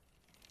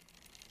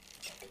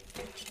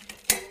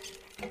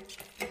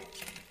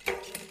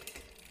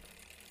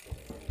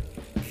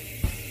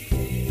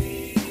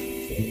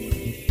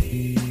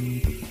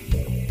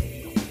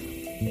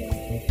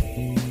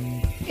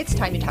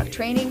time to talk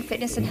training,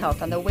 fitness, and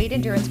health on the Weight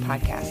Endurance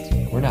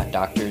Podcast. We're not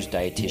doctors,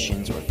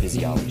 dietitians, or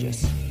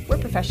physiologists. We're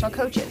professional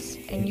coaches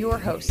and your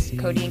hosts,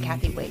 Cody and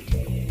Kathy Waite.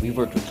 We've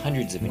worked with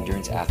hundreds of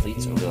endurance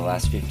athletes over the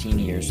last 15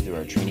 years through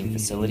our training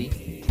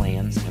facility,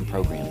 plans, and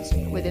programs.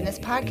 Within this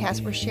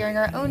podcast, we're sharing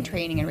our own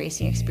training and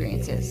racing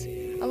experiences,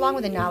 along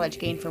with the knowledge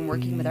gained from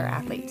working with our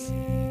athletes.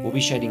 We'll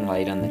be shedding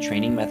light on the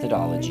training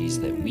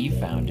methodologies that we've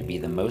found to be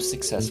the most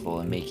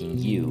successful in making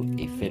you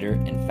a fitter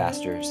and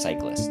faster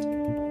cyclist.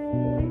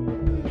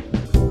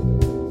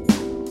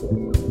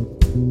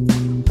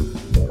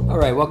 All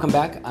right, welcome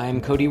back.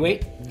 I'm Cody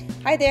Waite.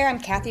 Hi there, I'm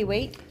Kathy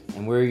Waite.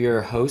 And we're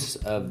your hosts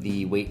of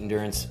the Weight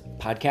Endurance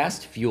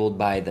Podcast, fueled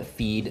by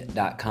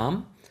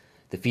thefeed.com.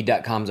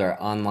 Thefeed.com is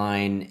our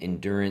online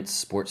endurance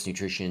sports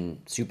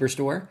nutrition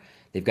superstore.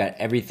 They've got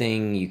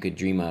everything you could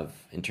dream of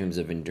in terms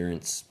of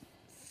endurance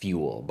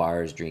fuel,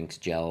 bars, drinks,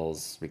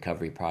 gels,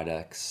 recovery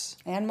products.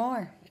 And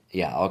more.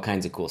 Yeah, all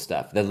kinds of cool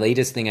stuff. The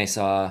latest thing I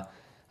saw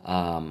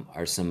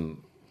are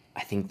some,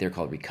 I think they're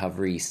called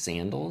recovery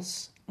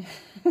sandals.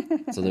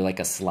 So they're like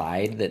a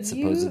slide that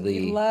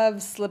supposedly... You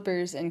love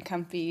slippers and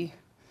comfy,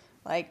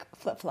 like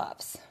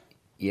flip-flops.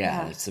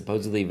 Yeah, it's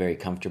supposedly very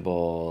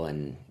comfortable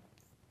and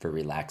for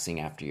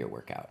relaxing after your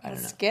workout. I don't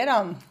know. Let's get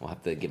them. We'll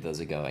have to give those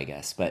a go, I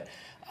guess. But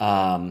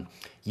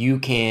you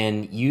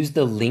can use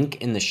the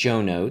link in the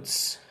show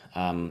notes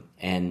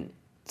and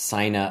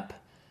sign up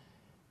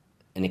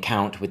an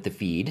account with the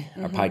feed,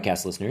 our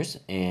podcast listeners,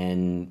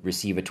 and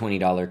receive a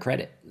 $20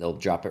 credit. They'll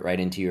drop it right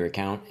into your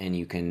account, and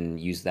you can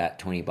use that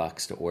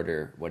 $20 to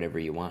order whatever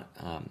you want,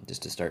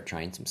 just to start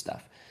trying some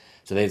stuff.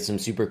 So they have some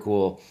super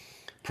cool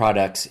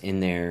products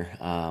in there,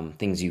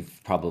 things you've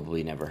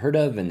probably never heard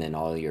of, and then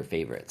all your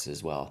favorites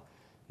as well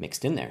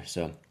mixed in there.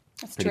 So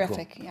that's pretty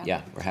terrific. Cool. Yeah.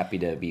 Yeah, we're happy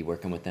to be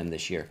working with them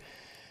this year.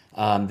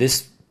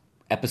 This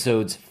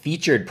episode's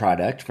featured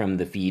product from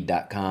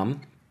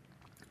thefeed.com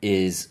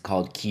is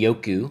called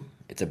Kyoku.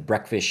 It's a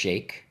breakfast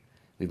shake.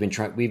 We've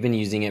been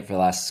using it for the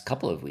last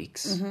couple of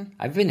weeks.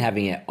 I've been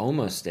having it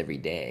almost every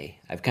day.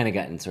 I've kind of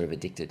gotten sort of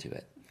addicted to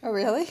it. Oh,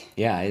 really?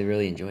 Yeah, I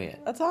really enjoy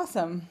it. That's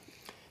awesome.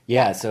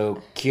 Yeah,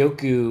 so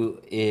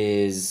Kyoku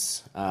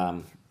is,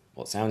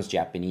 it sounds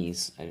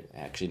Japanese. I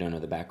actually don't know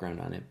the background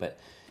on it, but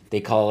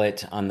they call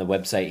it on the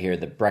website here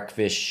the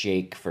breakfast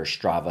shake for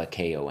Strava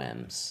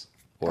KOMs,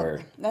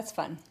 or that's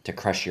fun to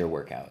crush your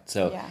workout.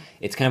 So yeah.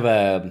 It's kind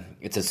of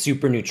it's a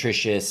super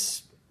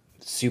nutritious,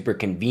 super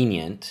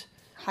convenient,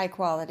 high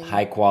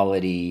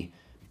quality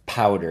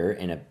powder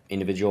in an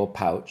individual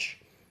pouch.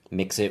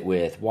 Mix it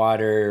with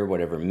water,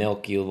 whatever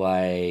milk you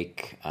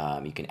like.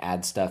 You can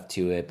add stuff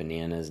to it,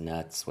 bananas,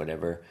 nuts,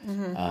 whatever,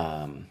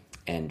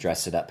 and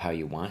dress it up how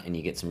you want, and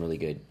you get some really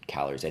good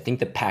calories. I think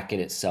the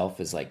packet itself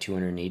is like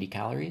 280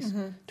 calories,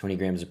 20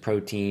 grams of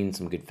protein,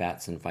 some good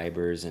fats and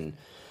fibers, and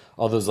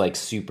all those like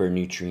super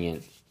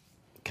nutrient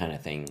kind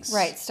of things.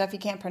 Right, stuff you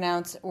can't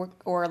pronounce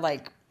or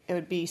like it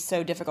would be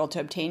so difficult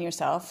to obtain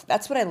yourself.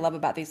 That's what I love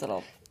about these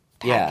little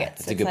packets. Yeah,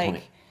 that's a good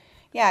point.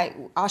 Yeah,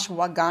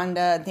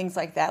 ashwagandha and things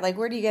like that. Like,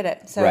 where do you get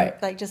it? So,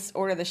 like, just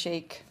order the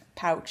shake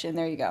pouch, and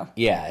there you go.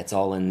 Yeah, it's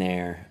all in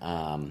there.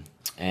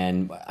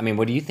 And, I mean,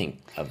 what do you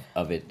think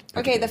of it?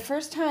 Okay, the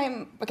first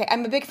time... Okay,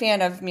 I'm a big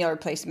fan of meal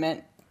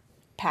replacement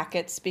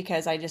packets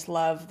because I just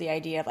love the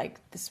idea of, like,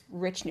 this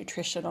rich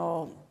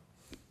nutritional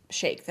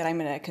shake that I'm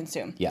going to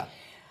consume. Yeah.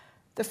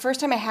 The first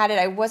time I had it,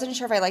 I wasn't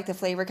sure if I liked the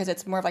flavor because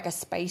it's more of, like, a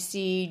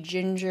spicy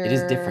ginger... It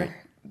is different.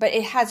 But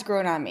it has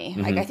grown on me.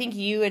 Like, I think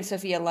you and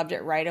Sophia loved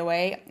it right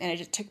away, and it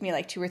just took me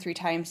like 2 or 3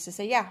 times to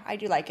say, yeah, I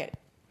do like it.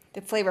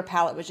 The flavor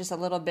palette was just a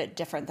little bit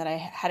different than I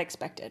had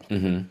expected.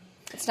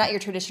 It's not your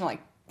traditional like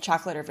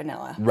chocolate or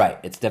vanilla. Right.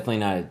 It's definitely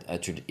not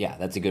yeah,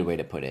 that's a good way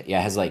to put it. Yeah,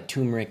 it has like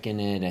turmeric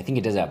in it. I think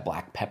it does have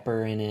black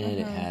pepper in it.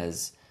 It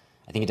has,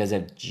 I think it does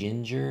have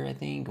ginger, I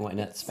think.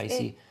 Not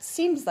spicy. It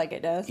seems like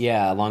it does.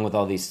 Yeah, along with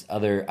all these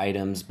other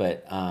items.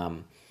 But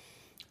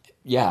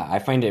yeah, I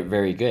find it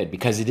very good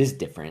because it is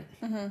different.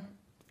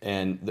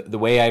 And the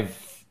way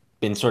I've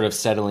been sort of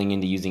settling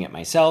into using it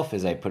myself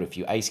is I put a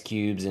few ice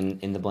cubes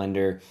in the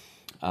blender,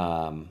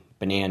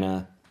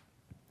 banana,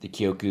 the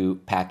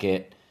Kyoku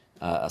packet,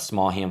 a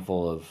small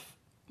handful of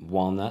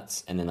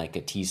walnuts, and then like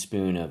a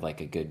teaspoon of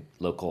like a good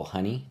local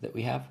honey that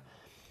we have,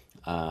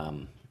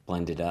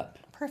 blended up.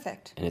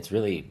 Perfect. And it's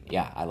really,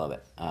 yeah, I love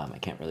it. I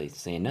can't really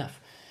say enough.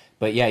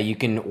 But yeah, you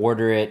can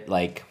order it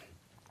like,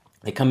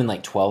 they come in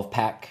like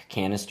 12-pack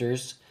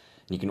canisters.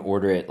 You can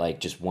order it like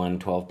just one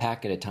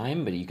 12-pack at a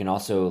time, but you can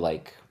also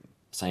like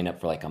sign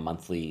up for like a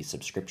monthly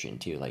subscription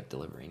too, like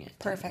delivering it.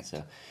 Perfect.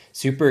 So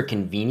super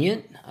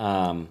convenient.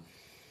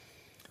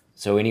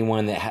 So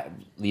anyone that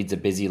leads a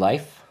busy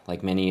life,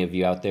 like many of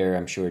you out there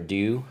I'm sure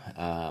do,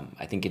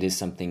 I think it is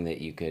something that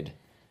you could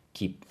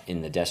keep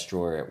in the desk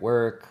drawer at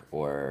work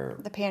or...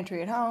 the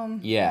pantry at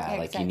home. Yeah,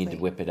 like exactly. You need to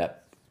whip it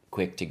up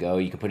quick to go.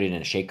 You can put it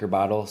in a shaker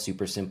bottle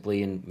super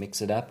simply and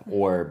mix it up,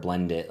 or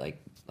blend it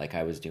like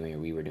I was doing or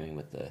we were doing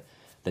with the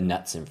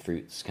nuts and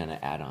fruits kind of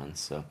add-ons.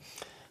 So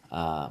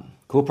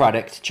cool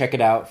product. Check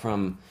it out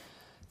from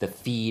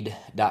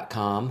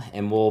thefeed.com,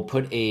 and we'll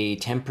put a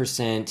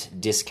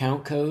 10%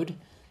 discount code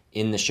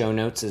in the show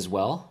notes as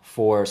well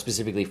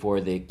specifically for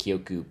the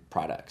Kyoku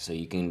product. So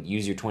you can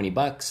use your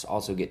 $20,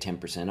 also get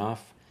 10%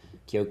 off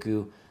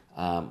Kyoku,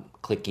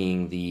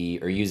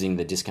 using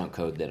the discount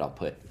code that I'll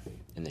put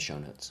in the show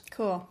notes.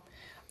 Cool.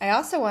 I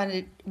also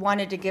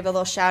wanted to give a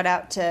little shout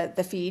out to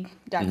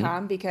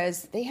thefeed.com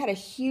because they had a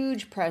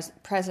huge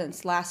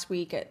presence last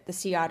week at the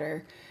Sea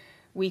Otter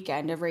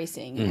weekend of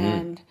racing.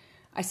 And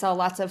I saw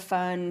lots of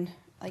fun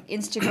like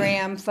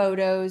Instagram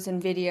photos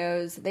and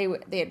videos.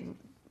 They had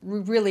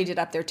really did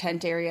up their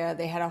tent area.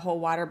 They had a whole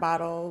water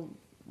bottle,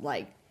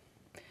 like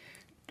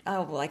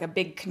a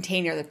big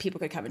container that people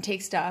could come and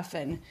take stuff.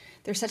 And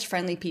they're such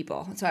friendly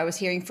people. So I was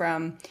hearing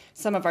from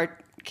some of our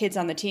kids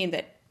on the team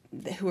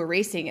who were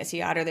racing at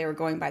Sea Otter. They were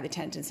going by the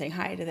tent and saying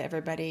hi to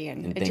everybody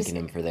and thanking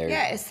them for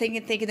their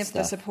thanking them for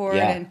the support.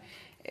 Yeah. And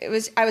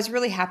I was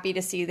really happy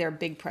to see their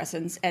big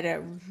presence at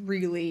a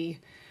really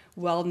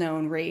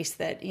well-known race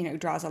that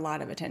draws a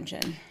lot of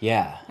attention.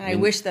 Yeah, and I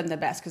wish them the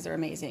best because they're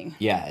amazing.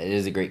 Yeah, it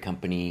is a great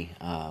company,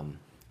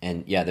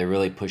 and they're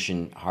really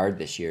pushing hard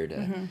this year.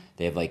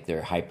 They have like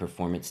their high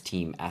performance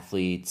team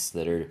athletes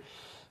that are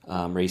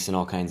racing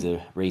all kinds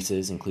of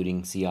races,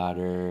 including Sea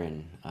Otter,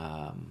 and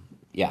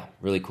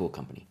really cool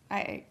company.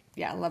 I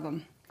love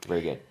them.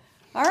 Very good.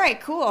 All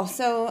right, cool.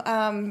 So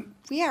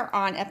we are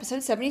on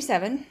episode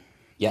 77.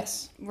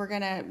 Yes,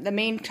 the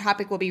main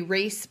topic will be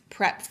race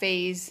prep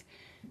phase.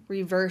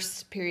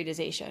 Reverse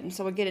periodization.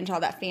 So we'll get into all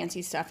that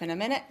fancy stuff in a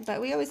minute,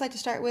 but we always like to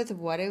start with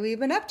what have we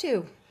been up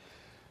to?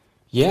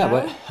 Yeah.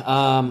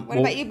 So, what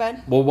about you,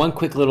 bud? Well, one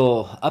quick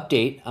little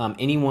update.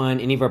 Any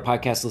of our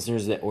podcast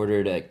listeners that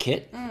ordered a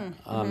kit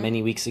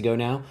many weeks ago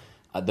now,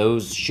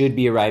 those should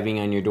be arriving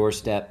on your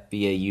doorstep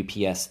via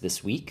UPS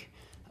this week.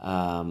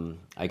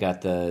 I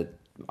got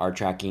our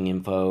tracking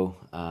info,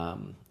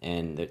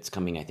 and it's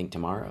coming, I think,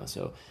 tomorrow.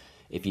 So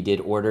if you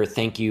did order,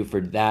 thank you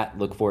for that.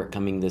 Look for it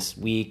coming this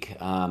week.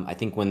 I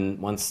think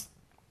once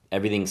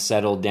everything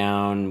settled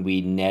down, we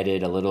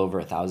netted a little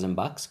over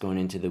 $1,000 going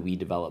into the We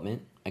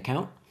Development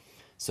account.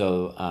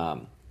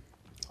 So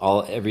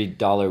every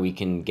dollar we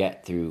can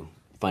get through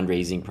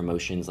fundraising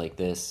promotions like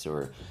this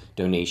or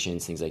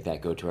donations, things like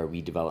that, go to our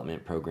We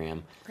Development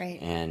program.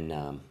 Right.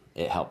 And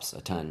it helps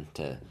a ton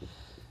to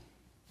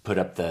put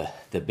up the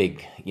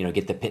big,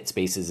 get the pit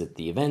spaces at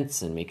the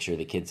events and make sure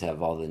the kids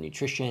have all the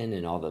nutrition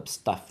and all the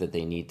stuff that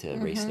they need to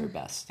race their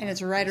best. And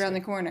it's right around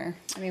the corner.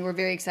 I mean, we're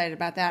very excited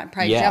about that.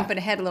 Probably jumping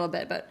ahead a little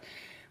bit, but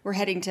we're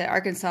heading to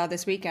Arkansas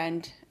this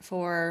weekend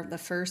for the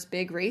first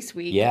big race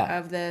week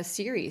of the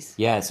series.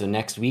 Yeah, so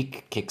next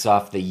week kicks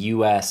off the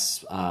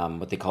U.S.,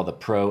 what they call the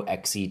Pro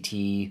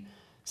XCT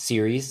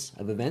series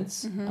of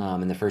events.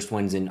 And the first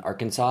one's in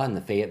Arkansas, in the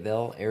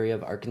Fayetteville area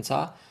of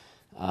Arkansas.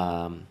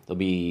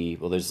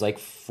 There's like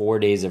 4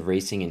 days of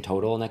racing in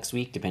total next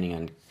week, depending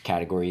on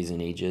categories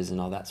and ages and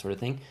all that sort of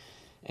thing.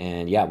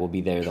 And we'll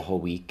be there the whole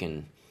week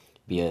and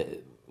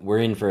we're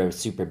in for a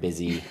super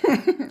busy,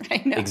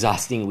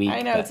 exhausting week.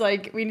 I know, it's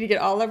like we need to get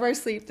all of our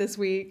sleep this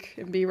week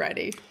and be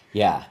ready.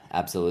 Yeah,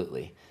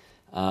 absolutely.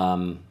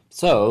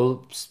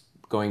 So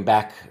going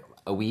back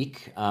a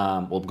week,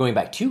 going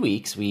back 2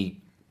 weeks,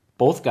 we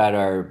both got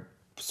our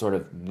sort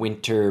of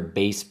winter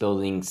base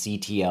building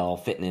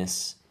CTL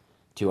fitness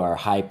to our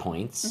high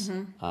points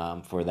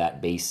for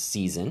that base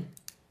season.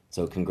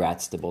 So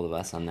congrats to both of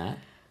us on that.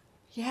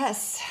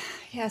 Yes,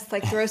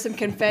 like throw some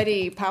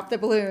confetti, pop the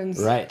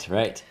balloons.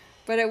 Right.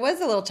 But it was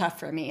a little tough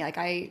for me. Like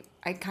I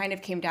kind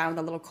of came down with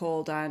a little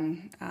cold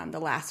on the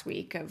last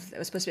week it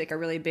was supposed to be like a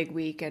really big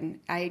week, and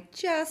I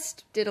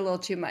just did a little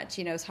too much.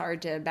 It's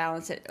hard to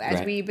balance it.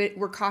 As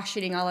we're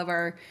cautioning all of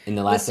our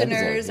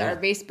listeners, our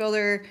base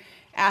builder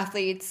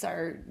athletes,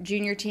 our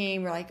junior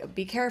team, we're like,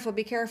 be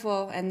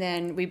careful. And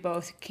then we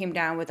both came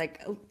down with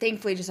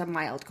thankfully just a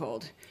mild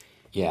cold.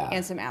 Yeah.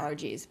 And some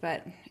allergies.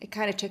 But it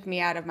kind of took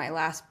me out of my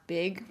last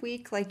big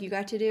week like you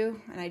got to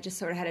do. And I just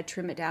sort of had to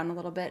trim it down a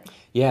little bit.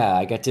 Yeah,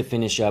 I got to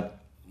finish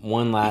up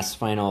one last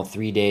final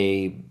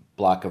 3-day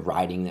block of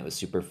riding that was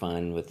super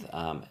fun with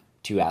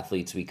 2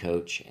 athletes we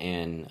coach.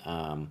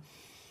 And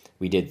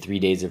we did 3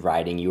 days of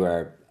riding. You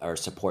were our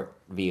support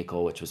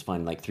vehicle, which was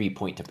fun, like 3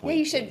 point-to-point. Yeah,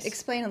 you should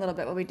explain a little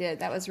bit what we did.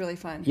 That was really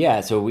fun.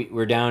 Yeah, so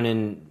we're down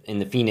in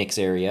the Phoenix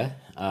area.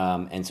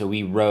 And so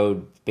we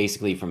rode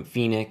basically from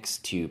Phoenix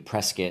to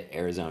Prescott,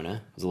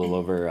 Arizona. It was a little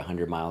over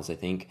 100 miles, I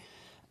think.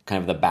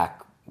 Kind of the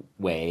back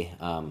way,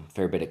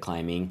 fair bit of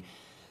climbing.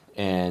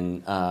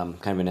 And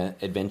kind of an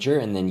adventure.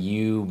 And then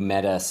you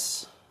met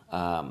us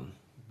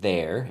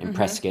there in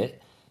Prescott.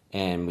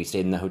 And we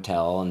stayed in the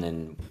hotel and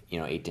then,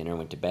 ate dinner,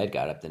 went to bed,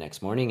 got up the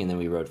next morning. And then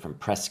we rode from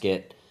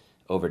Prescott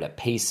over to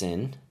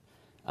Payson,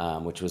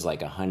 which was like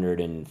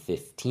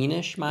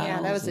 115-ish miles.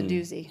 Yeah, that was a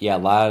doozy. Yeah, a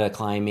lot of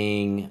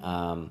climbing,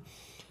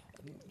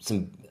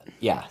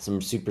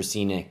 some super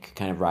scenic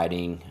kind of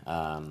riding.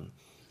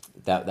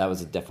 That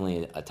was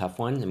definitely a tough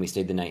one. And we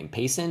stayed the night in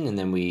Payson, and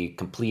then we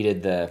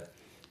completed the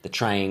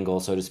triangle,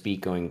 so to speak,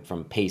 going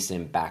from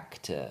Payson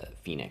back to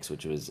Phoenix,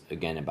 which was,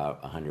 again,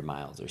 about 100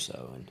 miles or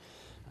so. And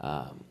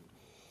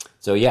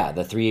So yeah,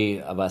 the three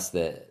of us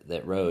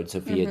that rode,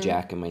 Sophia,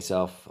 Jack, and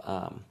myself,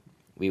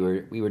 we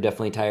were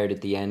definitely tired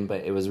at the end,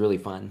 but it was really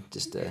fun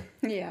just to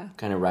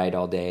kind of ride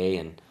all day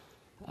and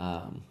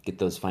get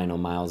those final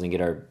miles and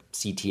get our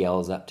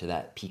CTLs up to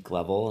that peak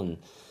level.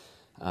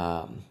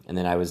 And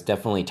then I was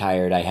definitely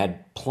tired. I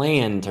had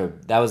planned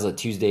that was a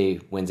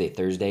Tuesday, Wednesday,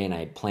 Thursday, and I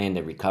had planned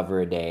to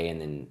recover a day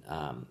and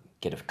then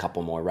get a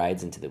couple more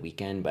rides into the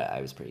weekend, but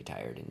I was pretty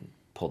tired and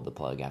pulled the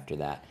plug after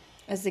that.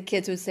 As the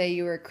kids would say,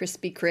 you were a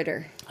crispy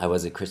critter. I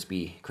was a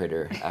crispy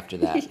critter after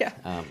that.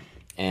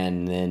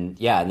 And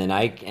then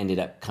I ended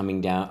up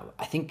coming down.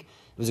 I think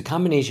it was a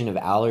combination of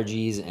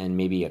allergies and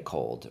maybe a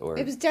cold. Or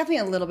it was definitely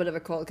a little bit of a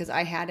cold because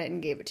I had it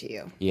and gave it to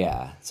you.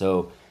 Yeah.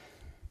 So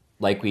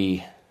like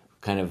we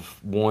kind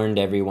of warned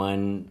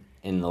everyone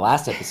in the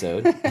last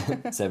episode,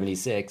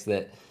 76,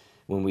 that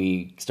when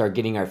we start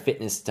getting our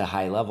fitness to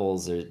high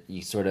levels,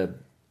 you sort of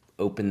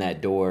open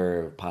that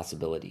door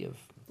possibility of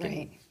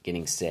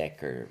getting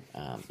sick or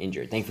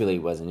injured. Thankfully,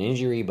 it wasn't an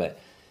injury, but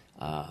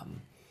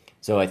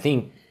so I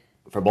think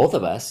for both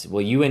of us,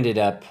 well, you ended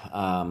up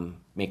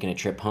making a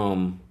trip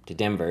home to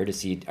Denver to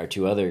see our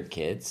two other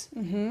kids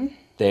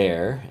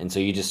there, and so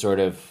you just sort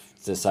of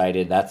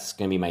decided that's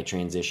going to be my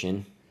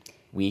transition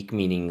week,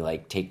 meaning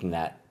like taking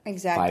that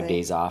 5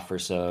 days off or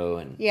so.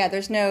 And there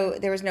was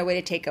no way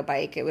to take a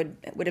bike. It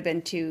would have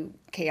been too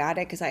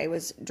chaotic because I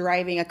was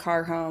driving a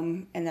car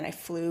home and then I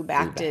flew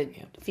back to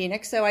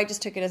Phoenix. So I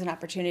just took it as an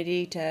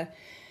opportunity to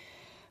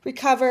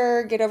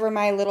recover, get over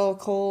my little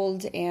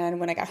cold. And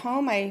when I got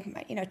home, I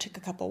took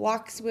a couple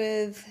walks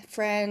with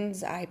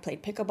friends. I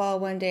played pickleball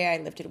one day.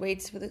 I lifted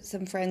weights with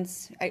some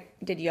friends. I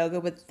did yoga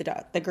with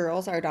the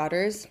girls, our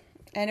daughters,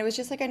 and it was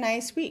just like a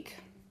nice week.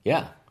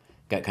 Yeah.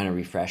 Got kind of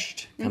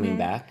refreshed coming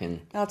back.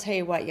 And I'll tell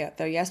you what,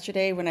 though,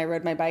 yesterday when I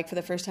rode my bike for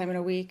the first time in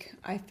a week,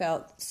 I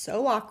felt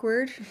so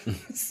awkward.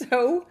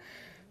 so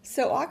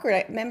awkward.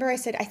 I remember I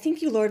said, I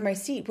think you lowered my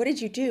seat. What did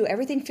you do?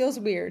 Everything feels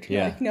weird.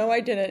 Yeah. Like, no,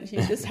 I didn't.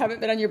 You just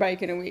haven't been on your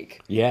bike in a week.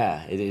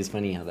 Yeah, it is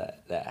funny how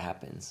that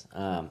happens.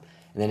 And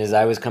then as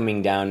I was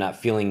coming down, not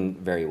feeling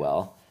very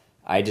well,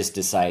 I just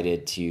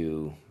decided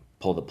to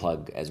pull the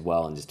plug as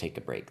well and just take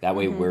a break. That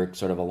way we're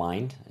sort of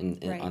aligned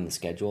on the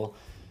schedule.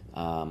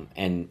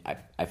 And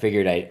I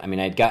figured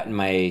I'd gotten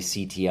my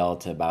CTL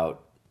to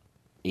about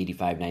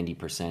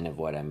 85-90% of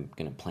what I'm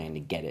going to plan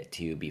to get it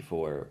to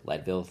before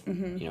Leadville,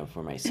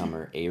 for my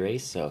summer A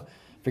race. So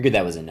I figured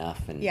that was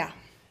enough, and it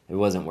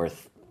wasn't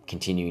worth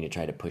continuing to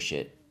try to push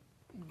it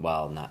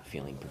while not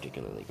feeling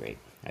particularly great.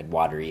 I had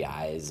watery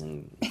eyes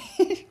and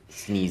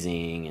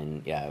sneezing,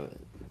 and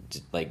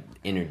just like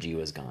energy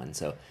was gone.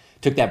 So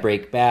took that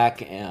break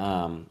back.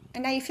 And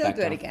now you feel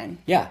good again.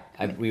 Yeah,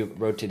 we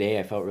rode today.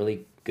 I felt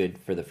really good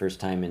for the first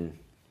time in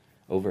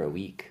over a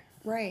week.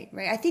 Right.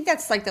 I think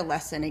that's like the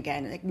lesson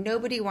again. Like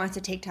nobody wants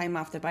to take time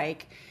off the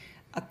bike.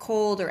 A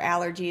cold or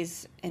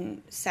allergies,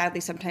 and sadly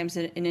sometimes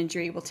an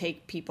injury will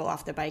take people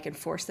off the bike and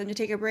force them to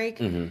take a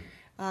break.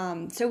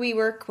 So we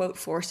were, quote,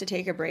 forced to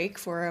take a break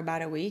for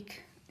about a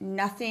week.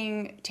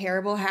 Nothing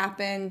terrible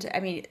happened. I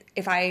mean,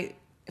 if I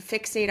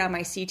fixate on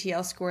my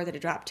CTL score that it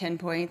dropped 10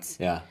 points,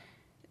 that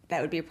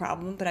would be a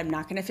problem, but I'm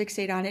not going to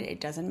fixate on it.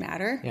 It doesn't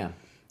matter. Yeah.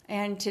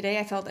 And today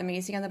I felt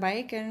amazing on the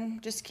bike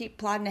and just keep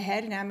plodding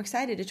ahead, and I'm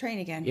excited to train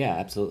again. Yeah,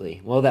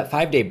 absolutely. Well, that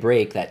 5-day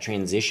break, that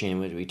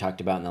transition, which we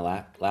talked about in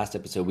the last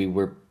episode, we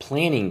were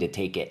planning to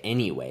take it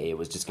anyway. It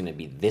was just going to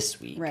be this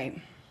week. Right.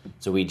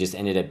 So we just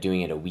ended up doing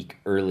it a week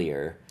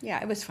earlier.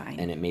 Yeah, it was fine.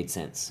 And it made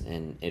sense,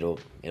 and it'll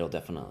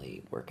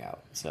definitely work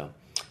out. So,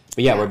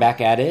 but we're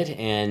back at it,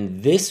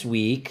 and this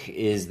week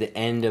is the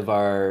end of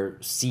our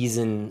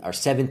season, our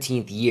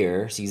 17th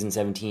year, season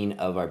 17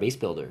 of our Base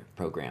Builder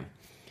program,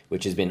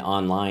 which has been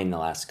online the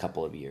last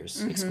couple of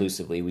years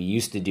exclusively. We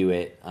used to do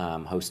it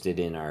hosted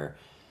in our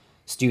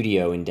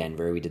studio in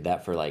Denver. We did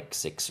that for like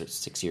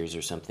six years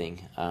or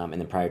something. And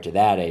then prior to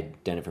that,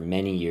 I'd done it for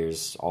many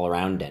years all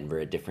around Denver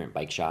at different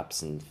bike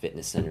shops and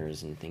fitness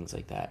centers and things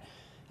like that.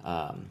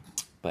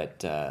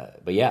 But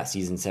yeah,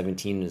 season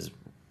 17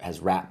 has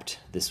wrapped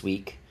this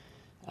week.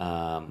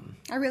 I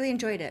really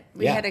enjoyed it.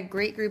 We had a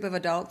great group of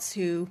adults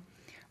who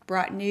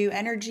brought new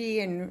energy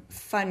and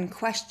fun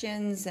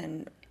questions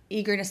and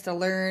eagerness to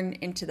learn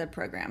into the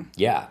program.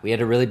 Yeah, we had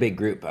a really big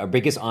group, our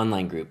biggest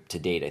online group to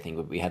date. I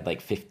think we had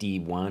like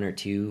 51 or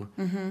 2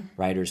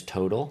 riders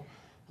total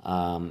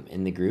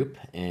in the group.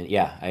 And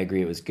yeah, I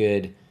agree. It was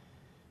good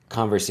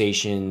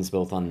conversations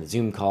both on the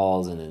Zoom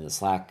calls and in the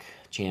Slack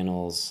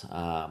channels.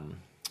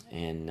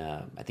 And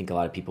I think a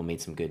lot of people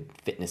made some good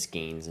fitness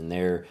gains, and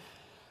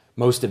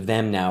most of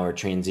them now are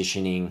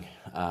transitioning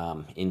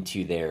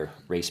into their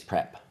race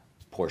prep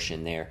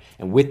portion there.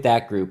 And with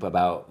that group,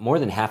 about more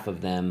than half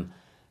of them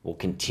will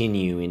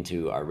continue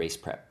into our race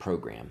prep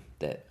program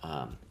that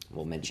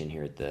we'll mention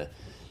here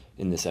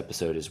in this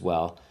episode as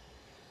well.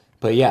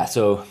 But yeah,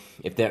 so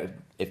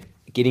if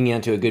getting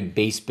into a good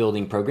base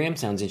building program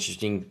sounds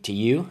interesting to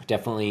you,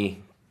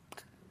 definitely,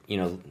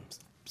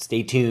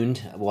 stay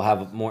tuned. We'll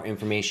have more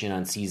information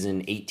on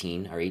season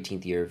 18, our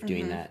 18th year of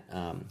doing that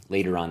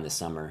later on this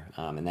summer,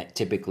 and that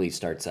typically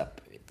starts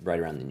up right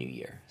around the new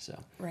year. So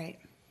right.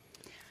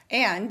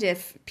 And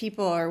if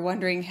people are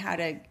wondering how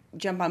to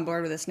jump on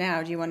board with us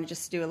now, do you want to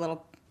just do a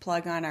little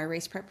plug on our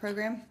race prep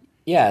program?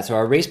 Yeah, so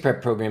our race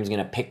prep program is going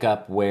to pick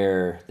up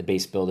where the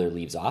base builder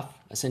leaves off,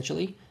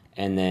 essentially,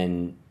 and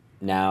then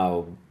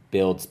now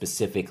build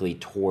specifically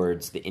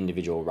towards the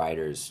individual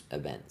riders'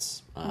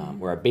 events.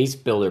 Where our base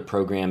builder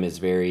program is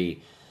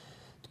very,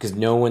 because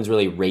no one's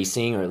really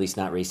racing, or at least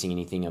not racing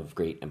anything of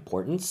great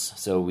importance,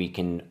 so we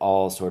can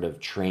all sort of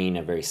train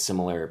a very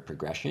similar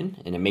progression,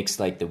 and it makes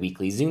like the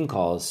weekly Zoom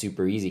calls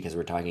super easy because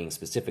we're talking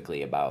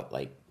specifically about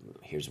like,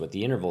 here's what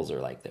the intervals are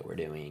like that we're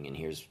doing, and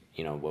here's,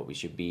 you know, what we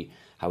should be,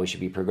 how we should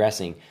be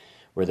progressing.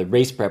 Where the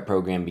race prep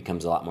program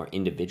becomes a lot more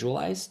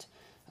individualized.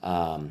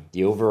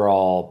 The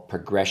overall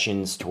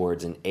progressions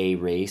towards an A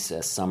race,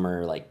 a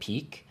summer like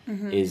peak,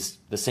 is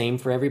the same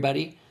for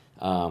everybody,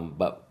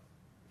 but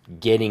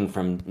getting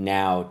from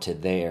now to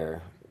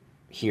there,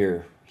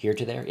 here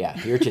to there,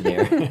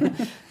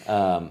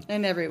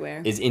 and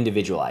everywhere is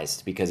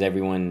individualized because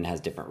everyone has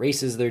different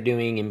races they're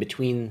doing in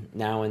between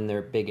now and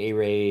their big A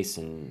race,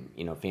 and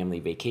you know, family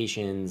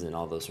vacations and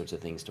all those sorts of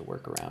things to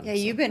work around. Yeah, so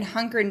you've been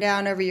hunkering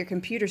down over your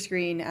computer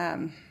screen,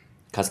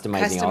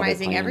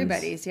 customizing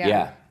everybody's.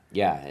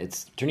 Yeah,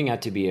 it's turning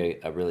out to be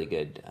a really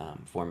good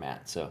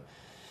format. So.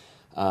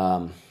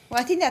 Well,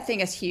 I think that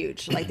thing is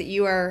huge, like that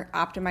you are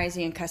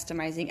optimizing and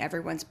customizing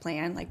everyone's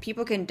plan. Like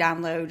people can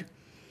download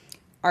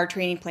our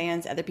training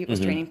plans, other people's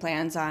training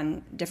plans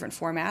on different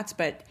formats,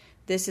 but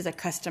this is a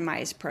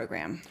customized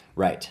program.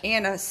 Right.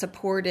 And a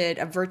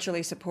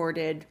virtually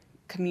supported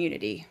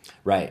community.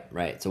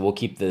 Right. So we'll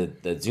keep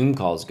the Zoom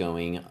calls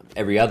going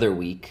every other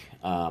week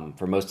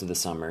for most of the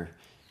summer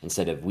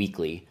instead of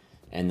weekly.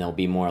 And there'll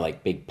be more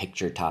like big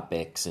picture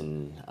topics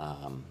and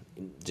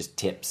just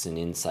tips and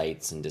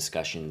insights and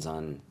discussions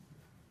on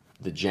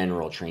the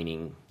general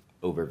training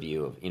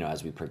overview of, you know,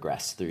 as we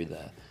progress through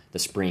the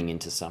spring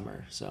into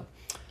summer. So,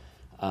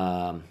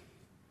 so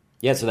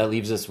that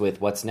leaves us with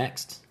what's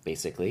next,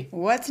 basically.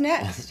 What's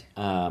next?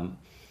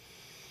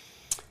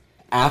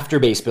 After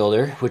Base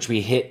Builder, which we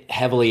hit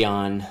heavily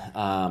on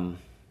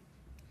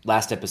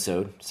last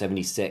episode,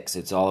 76,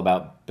 it's all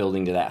about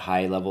building to that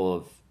high level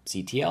of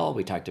CTL.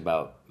 We talked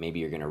about maybe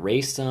you're going to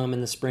race some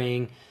in the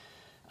spring.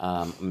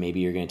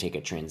 Maybe you're going to take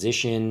a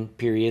transition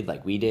period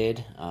like we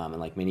did, and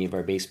like many of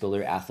our base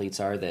builder athletes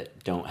are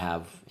that don't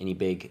have any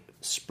big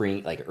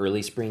spring, like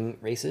early spring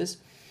races.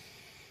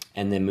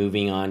 And then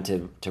moving on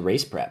to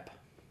race prep.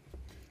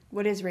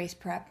 What is race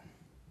prep?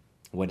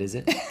 What is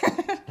it?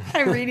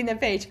 I'm reading the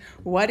page.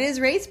 What is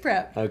race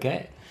prep?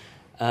 Okay.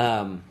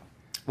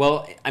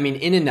 Well, I mean,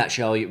 in a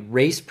nutshell,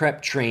 race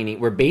prep training,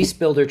 where base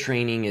builder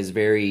training is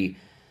very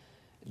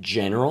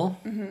general,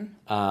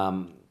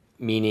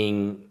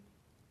 meaning,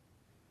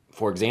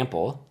 for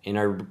example, in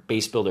our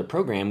base builder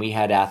program, we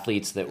had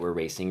athletes that were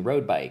racing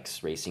road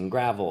bikes, racing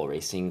gravel,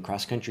 racing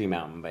cross-country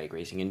mountain bike,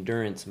 racing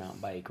endurance mountain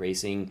bike,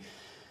 racing,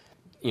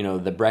 you know,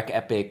 the Breck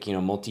Epic, you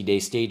know, multi-day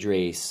stage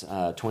race,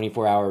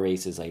 24-hour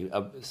races, like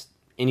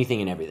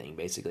anything and everything,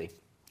 basically.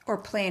 Or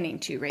planning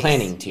to race.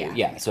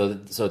 Yeah. So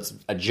it's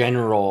a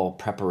general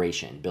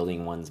preparation,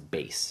 building one's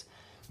base.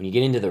 When you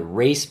get into the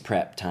race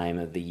prep time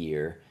of the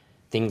year,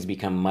 things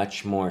become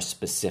much more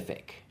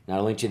specific. Not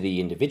only to the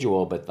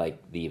individual, but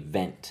like the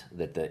event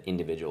that the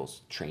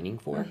individual's training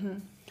for.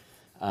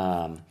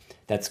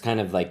 That's kind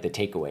of like the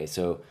takeaway.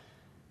 So,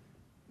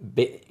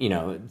 you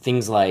know,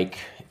 things like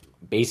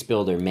base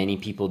builder, many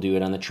people do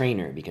it on the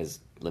trainer because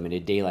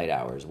limited daylight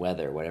hours,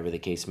 weather, whatever the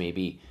case may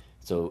be.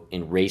 So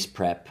in race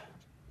prep,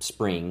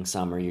 spring,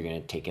 summer, you're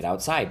going to take it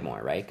outside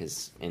more, right?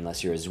 Because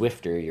unless you're a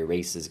Zwifter, your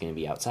race is going to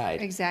be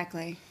outside.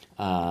 Exactly.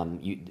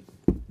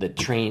 The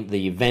terrain that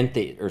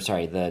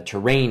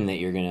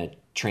you're going to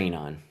train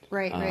on.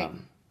 Right.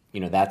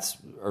 You know, that's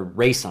or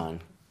race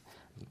on.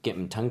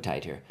 Getting tongue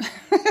tied here.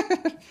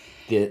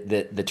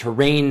 the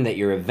terrain that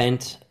your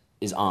event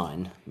is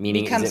on,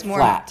 meaning is it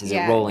flat, is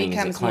it rolling,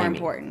 is it climbing?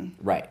 More important.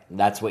 Right.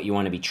 That's what you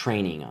want to be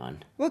training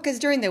on. Well, because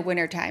during the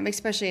winter time,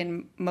 especially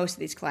in most of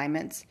these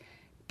climates,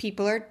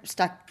 people are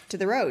stuck to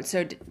the road.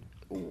 So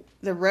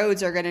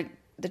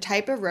the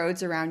type of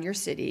roads around your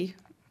city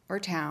or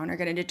town are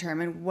going to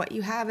determine what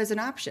you have as an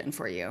option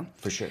for you.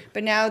 For sure.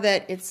 But now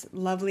that it's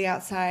lovely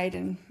outside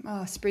and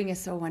spring is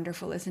so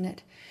wonderful, isn't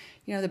it?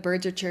 You know, the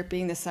birds are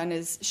chirping, the sun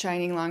is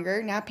shining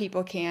longer. Now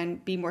people can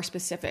be more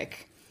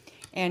specific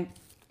and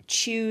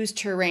choose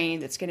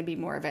terrain that's going to be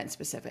more event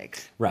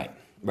specific. Right.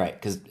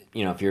 Because,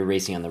 you know, if you're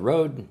racing on the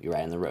road, you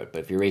ride on the road. But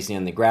if you're racing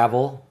on the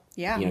gravel,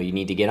 you know, you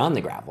need to get on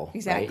the gravel.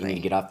 Exactly. Right? You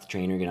need to get off the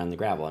trainer, get on the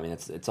gravel. I mean,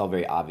 it's all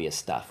very obvious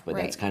stuff, but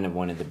that's kind of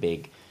one of the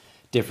big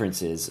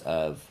differences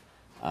of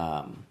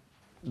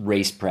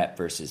race prep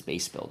versus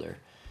base builder.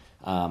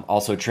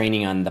 Also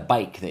training on the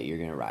bike that you're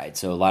going to ride.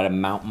 So a lot of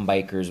mountain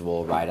bikers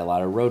will ride a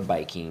lot of road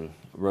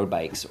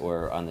bikes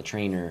or on the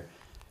trainer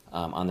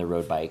on the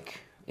road bike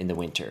in the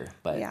winter.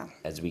 But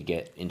as we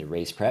get into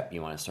race prep,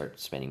 you want to start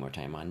spending more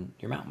time on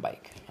your mountain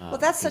bike. Well,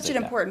 that's such an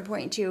important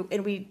point too.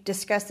 And we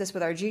discussed this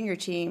with our junior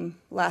team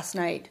last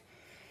night.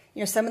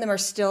 You know, some of them are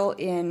still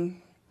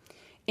in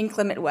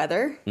inclement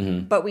weather,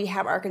 but we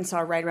have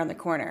Arkansas right around the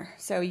corner.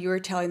 So you were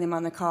telling them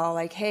on the call,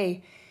 like,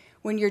 hey,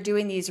 when you're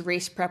doing these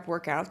race prep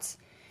workouts,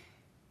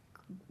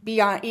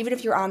 even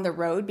if you're on the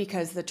road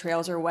because the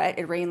trails are wet,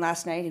 it rained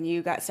last night and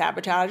you got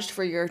sabotaged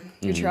for your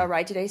trail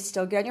ride today,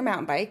 still get on your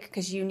mountain bike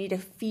because you need to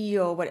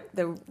feel what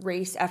the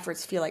race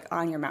efforts feel like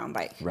on your mountain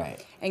bike.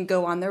 Right. And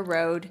go on the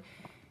road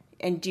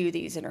and do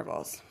these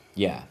intervals.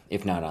 Yeah,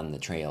 if not on the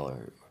trail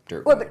or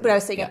dirt road. But I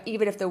was saying,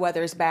 even if the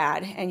weather's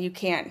bad and you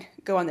can't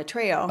go on the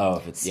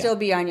trail, still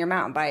be on your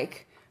mountain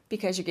bike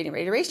because you're getting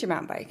ready to race your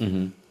mountain bike.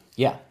 Mm-hmm.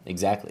 Yeah,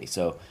 exactly.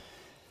 So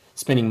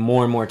spending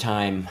more and more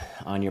time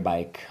on your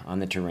bike, on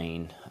the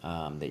terrain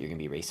that you're going to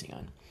be racing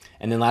on.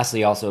 And then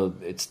lastly, also,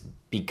 it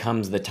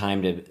becomes the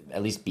time to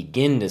at least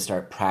begin to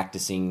start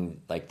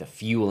practicing like the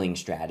fueling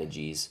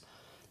strategies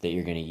that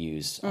you're going to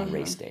use on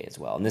race day as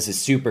well. And this is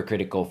super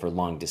critical for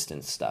long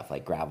distance stuff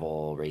like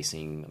gravel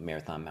racing,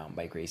 marathon mountain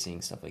bike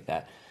racing, stuff like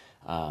that.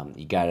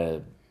 You got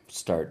to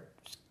start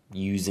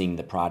using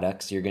the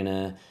products you're going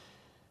to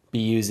be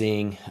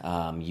using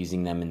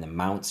them in the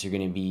mounts you're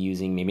going to be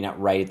using, maybe not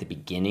right at the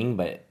beginning,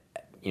 but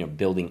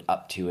building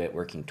up to it,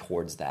 working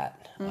towards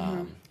that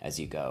as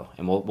you go.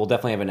 And we'll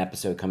definitely have an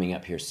episode coming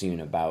up here soon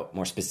about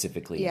more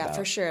specifically. Yeah,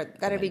 for sure.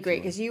 That'd be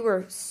great because you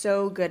were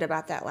so good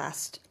about that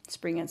last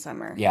spring and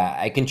summer. Yeah,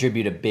 I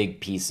contribute a big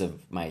piece of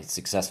my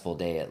successful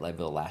day at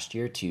Leadville last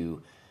year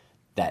to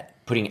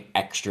that, putting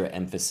extra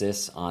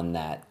emphasis on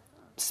that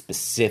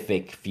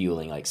specific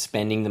fueling, like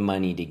spending the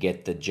money to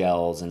get the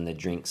gels and the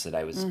drinks that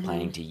I was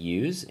planning to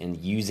use and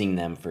using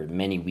them for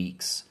many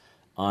weeks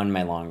on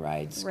my long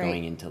rides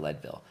going into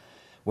Leadville.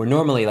 Where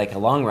normally, like a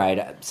long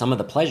ride, some of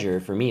the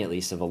pleasure, for me at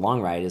least, of a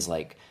long ride is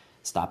like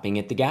stopping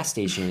at the gas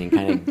station and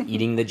kind of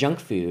eating the junk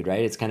food,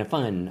 right? It's kind of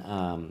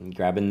fun.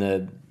 Grabbing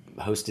the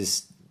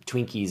Hostess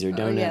Twinkies or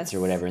donuts or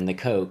whatever, and the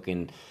Coke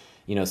and,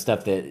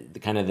 stuff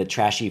that kind of the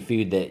trashy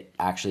food that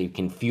actually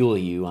can fuel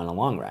you on a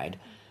long ride.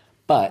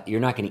 But you're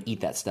not going to eat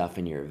that stuff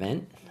in your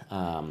event.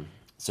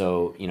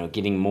 So,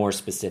 getting more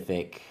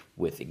specific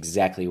with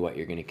exactly what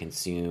you're going to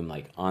consume,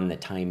 like on the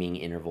timing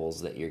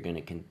intervals that you're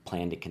going to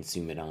plan to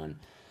consume it on.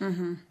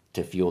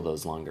 To fuel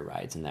those longer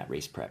rides in that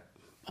race prep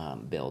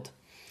build.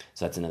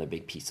 So that's another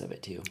big piece of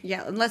it too.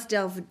 Yeah, and let's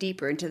delve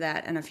deeper into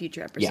that in a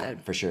future episode. Yeah,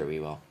 for sure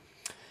we will.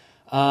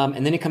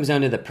 And then it comes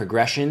down to the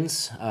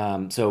progressions.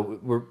 So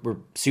we're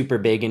super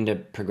big into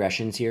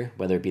progressions here,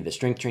 whether it be the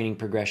strength training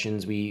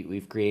progressions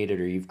we've created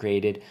or you've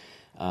created,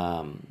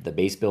 the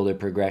base builder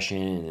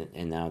progression,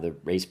 and now the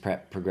race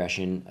prep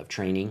progression of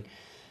training.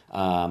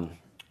 So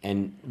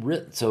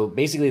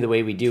basically the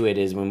way we do it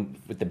is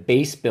with the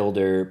base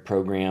builder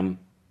program,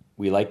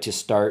 we like to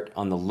start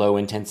on the low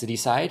intensity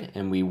side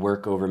and we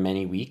work over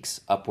many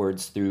weeks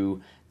upwards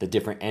through the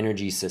different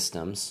energy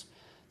systems,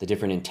 the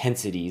different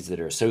intensities that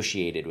are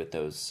associated with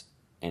those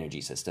energy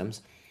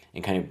systems,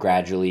 and kind of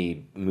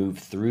gradually move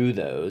through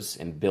those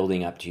and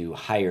building up to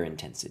higher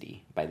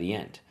intensity by the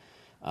end.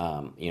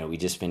 We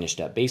just finished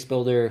up base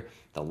builder.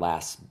 The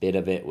last bit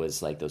of it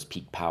was like those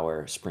peak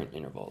power sprint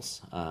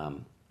intervals,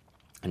 and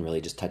really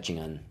just touching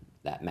on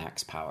that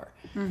max power.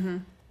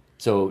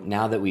 So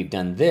now that we've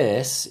done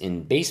this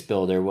in base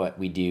builder, what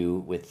we do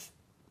with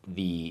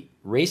the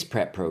race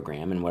prep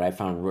program, and what I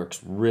found works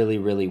really,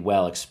 really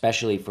well,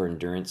 especially for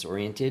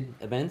endurance-oriented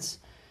events,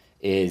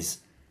 is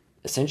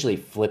essentially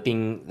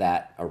flipping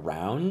that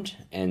around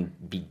and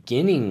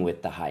beginning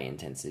with the high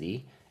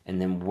intensity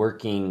and then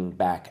working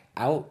back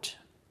out,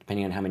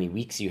 depending on how many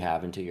weeks you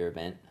have into your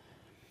event,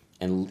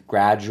 and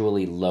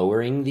gradually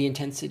lowering the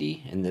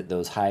intensity and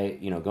those high,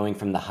 going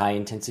from the high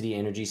intensity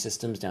energy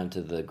systems down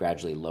to the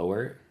gradually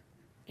lower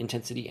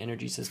intensity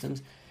energy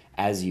systems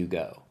as you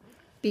go.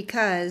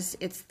 Because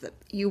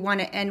you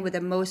want to end with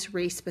the most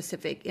race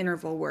specific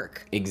interval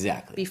work.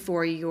 Exactly.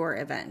 Before your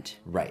event.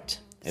 Right.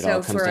 It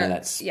all comes down to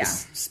that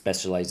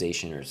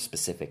specialization or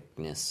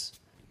specificness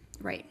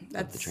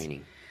of the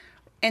training.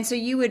 And so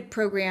you would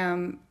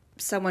program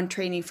someone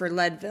training for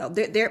Leadville.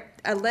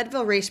 A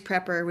Leadville race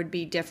prepper would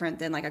be different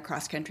than like a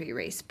cross-country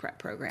race prep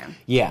program.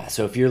 Yeah,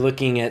 so if you're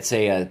looking at,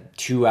 say, a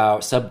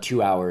sub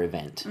 2 hour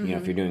event,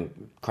 if you're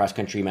doing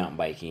cross-country mountain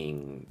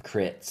biking,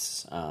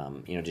 crits,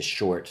 just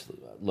short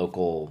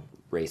local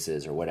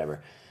races or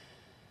whatever,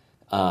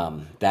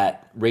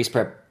 that race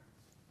prep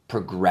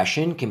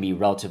progression can be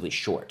relatively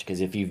short,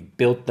 because if you've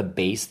built the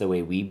base the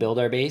way we build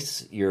our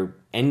base, your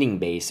ending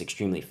base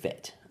extremely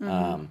fit.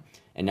 And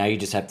now you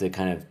just have to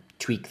kind of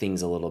tweak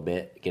things a little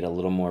bit, get a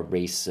little more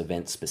race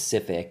event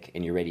specific,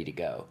 and you're ready to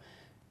go.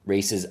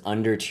 Races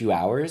under 2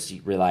 hours,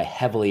 you rely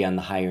heavily on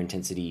the higher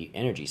intensity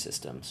energy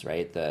systems,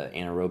 right? The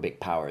anaerobic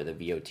power, the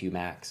VO2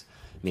 max,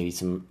 maybe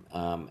some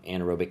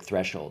anaerobic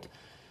threshold.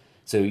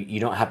 So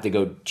you don't have to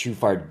go too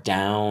far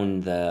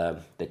down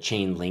the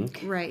chain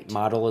link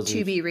model.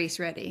 To be race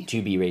ready.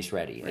 To be race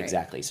ready,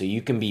 exactly. So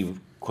you can be,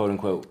 quote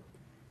unquote,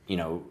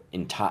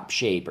 in top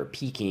shape or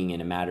peaking in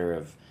a matter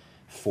of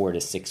 4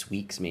 to 6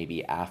 weeks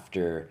maybe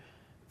after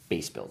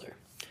base builder.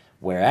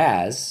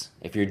 Whereas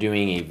if you're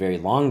doing a very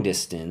long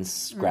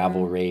distance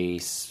gravel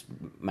race,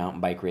 mountain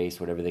bike race,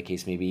 whatever the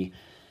case may be,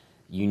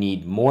 you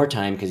need more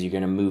time because you're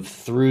going to move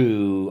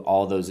through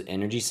all those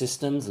energy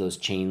systems, those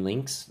chain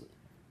links,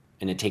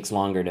 and it takes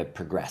longer to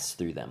progress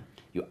through them.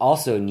 You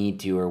also need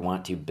to or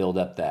want to build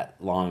up that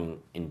long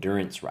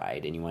endurance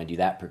ride, and you want to do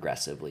that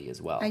progressively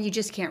as well. And you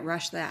just can't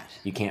rush that.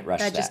 You can't rush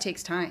that. That just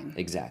takes time.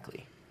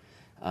 Exactly.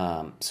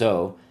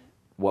 So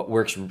what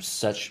works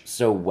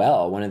so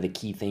well, one of the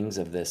key things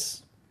of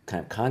this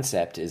kind of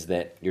concept is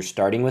that you're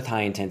starting with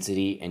high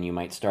intensity, and you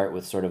might start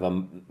with sort of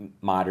a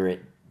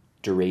moderate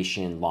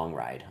duration long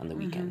ride on the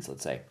weekends,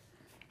 let's say,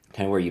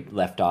 kind of where you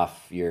left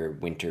off your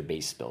winter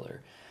base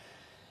builder.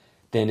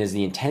 Then as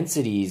the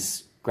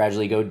intensities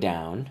gradually go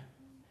down,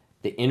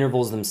 the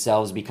intervals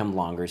themselves become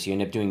longer, so you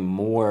end up doing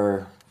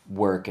more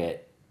work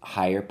at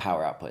higher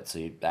power output,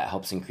 so that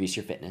helps increase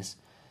your fitness.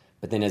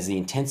 But then as the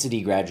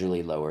intensity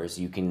gradually lowers,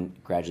 you can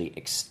gradually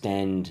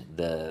extend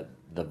the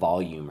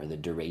volume or the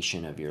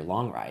duration of your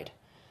long ride.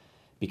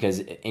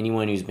 Because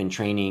anyone who's been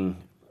training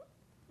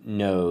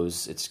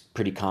knows, it's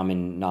pretty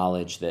common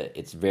knowledge that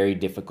it's very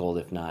difficult,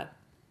 if not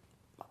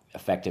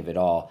effective at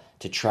all,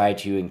 to try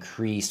to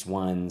increase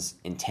one's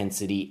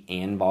intensity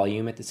and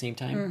volume at the same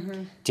time.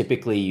 Mm-hmm.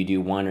 Typically you do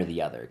one or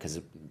the other because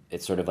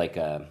it's sort of like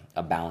a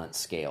balance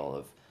scale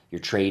of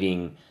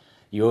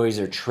you always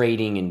are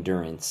trading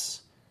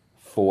endurance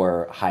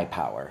for high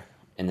power,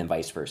 and then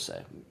vice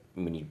versa.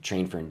 When you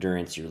train for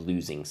endurance, you're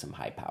losing some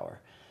high power.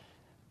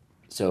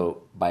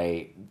 So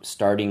by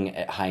starting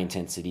at high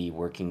intensity,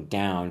 working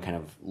down, kind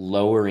of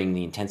lowering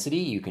the intensity,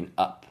 you can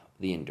up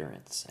the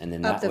endurance, and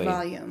then up that the way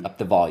volume. Up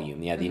the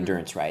volume. Yeah, the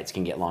endurance rides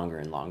can get longer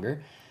and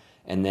longer,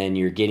 and then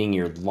you're getting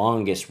your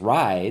longest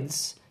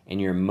rides and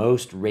your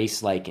most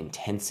race-like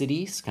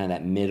intensities, kind of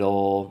that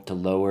middle to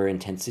lower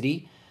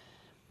intensity,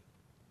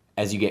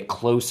 as you get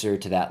closer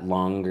to that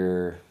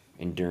longer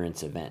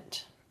endurance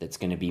event. That's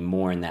going to be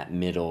more in that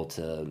middle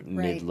to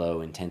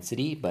mid-low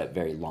intensity, but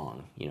very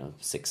long,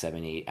 6,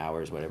 7, 8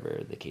 hours,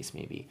 whatever the case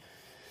may be.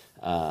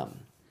 And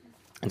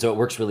so it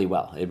works really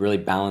well. It really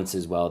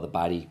balances well. The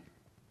body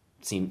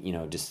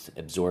just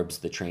absorbs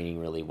the training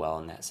really well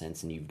in that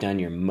sense. And you've done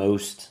your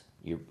most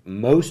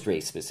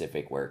race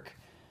specific work,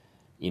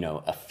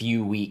 a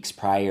few weeks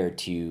prior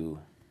to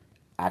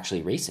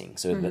actually racing.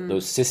 So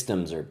those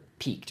systems are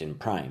peaked and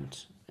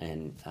primed,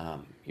 and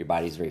your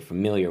body's very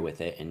familiar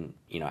with it, and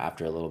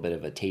after a little bit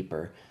of a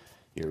taper,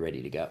 you're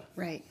ready to go.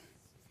 Right.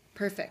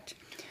 Perfect.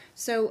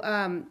 So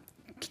can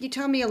you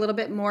tell me a little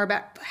bit more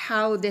about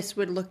how this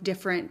would look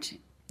different,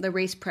 the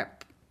race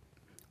prep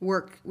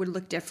work would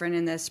look different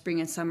in the spring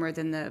and summer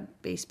than the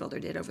base builder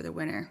did over the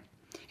winter?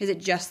 Is it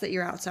just that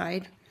you're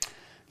outside?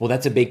 Well,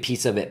 that's a big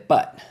piece of it,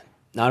 but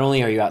not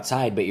only are you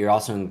outside, but you're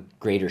also in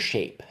greater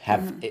shape,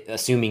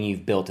 assuming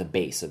you've built a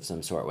base of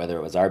some sort, whether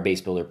it was our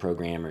base builder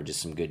program or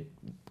just some good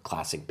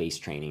classic base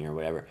training or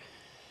whatever.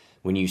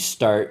 When you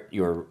start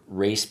your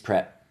race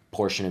prep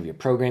portion of your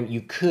program,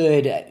 you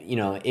could,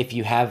 if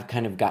you have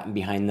kind of gotten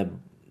behind the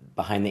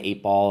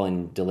 8 ball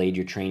and delayed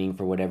your training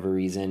for whatever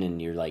reason, and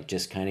you're like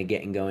just kind of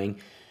getting going,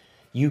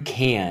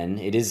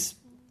 it is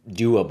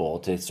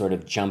doable to sort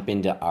of jump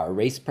into our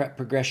race prep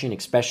progression,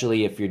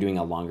 especially if you're doing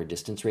a longer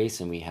distance race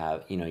and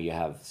you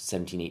have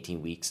 17,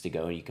 18 weeks to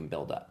go and you can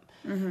build up.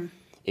 Mm-hmm.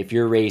 If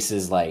your race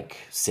is like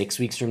 6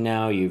 weeks from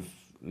now, you've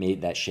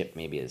made that ship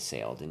maybe has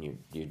sailed, and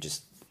you're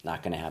just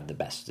not going to have the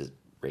best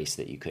race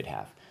that you could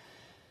have.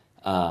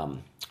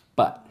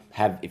 But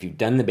if you've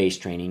done the base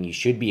training, you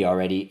should be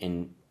already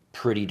in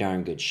pretty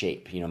darn good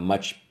shape,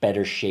 much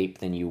better shape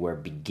than you were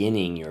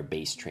beginning your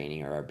base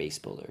training or our base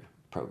builder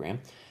program.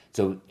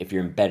 So if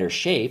you're in better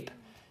shape,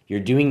 you're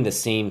doing the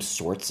same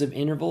sorts of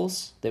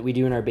intervals that we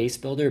do in our base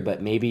builder,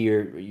 but maybe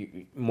you're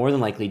more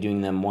than likely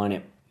doing them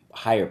at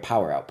higher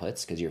power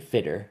outputs because you're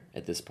fitter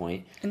at this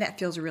point. And that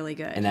feels really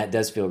good. And that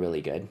does feel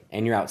really good.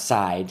 And you're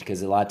outside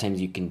because a lot of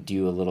times you can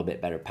do a little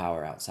bit better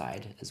power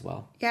outside as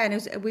well. Yeah,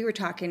 and we were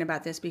talking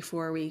about this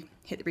before we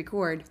hit the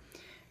record,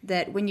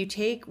 that when you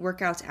take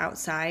workouts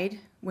outside,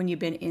 when you've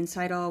been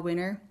inside all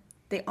winter,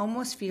 they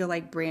almost feel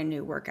like brand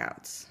new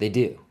workouts. They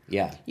do,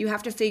 yeah. You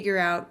have to figure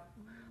out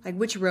like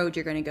which road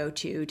you're going to go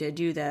to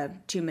do the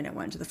 2-minute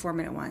ones or the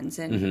 4-minute ones.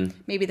 And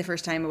maybe the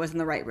first time it wasn't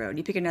the right road.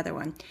 You pick another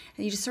one.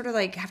 And you just sort of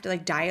like have to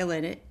like dial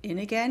it in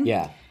again.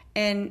 Yeah.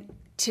 And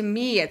to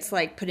me, it's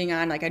like putting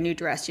on like a new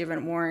dress you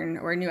haven't worn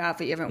or a new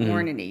outfit you haven't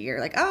worn in a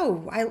year. Like,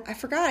 oh, I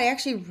forgot. I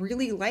actually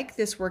really like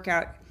this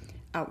workout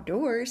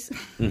outdoors.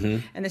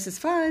 And this is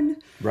fun.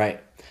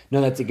 Right. No,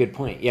 that's a good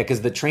point. Yeah,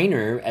 because the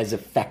trainer, as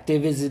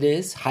effective as it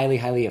is, highly,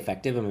 highly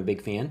effective, I'm a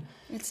big fan.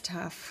 It's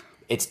tough.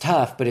 It's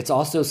tough, but it's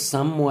also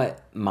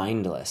somewhat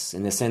mindless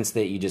in the sense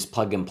that you just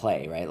plug and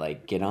play, right?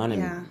 Like get on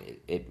and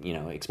it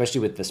especially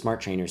with the smart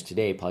trainers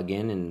today, plug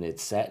in and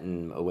it's set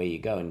and away you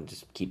go and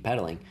just keep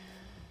pedaling.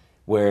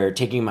 Where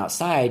taking them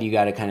outside, you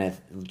got to kind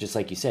of, just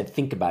like you said,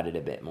 think about it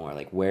a bit more.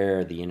 Like where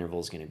are the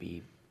intervals going to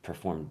be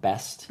performed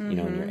best, in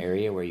your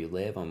area where you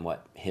live, on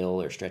what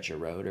hill or stretch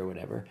of road or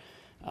whatever.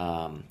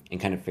 And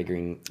kind of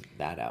figuring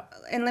that out.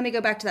 And let me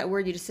go back to that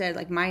word you just said,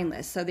 like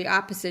mindless. So the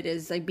opposite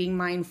is like being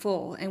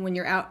mindful. And when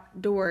you're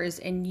outdoors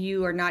and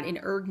you are not in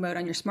erg mode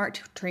on your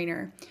smart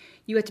trainer,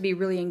 you have to be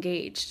really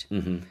engaged,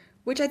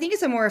 which I think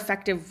is a more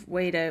effective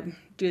way to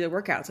do the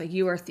workouts. Like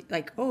you are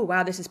like, oh,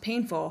 wow, this is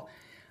painful.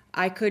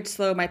 I could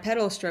slow my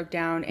pedal stroke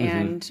down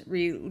and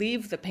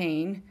relieve the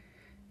pain.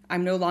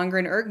 I'm no longer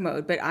in erg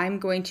mode, but I'm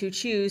going to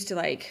choose to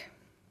like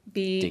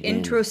be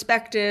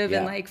introspective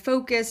and like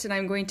focused, and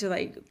I'm going to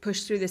like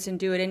push through this and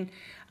do it. And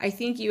I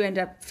think you end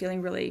up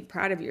feeling really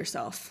proud of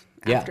yourself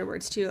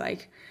afterwards too.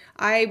 Like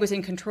I was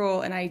in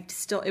control, and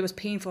it was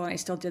painful, and I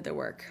still did the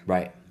work.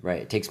 Right.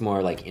 It takes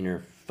more like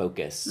inner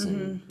focus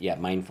and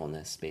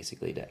mindfulness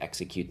basically to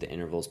execute the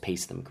intervals,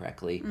 pace them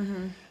correctly.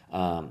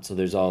 So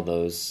there's all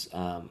those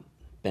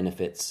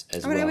benefits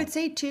as well. I would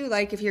say too,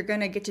 like if you're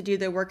going to get to do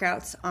the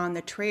workouts on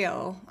the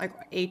trail, like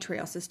a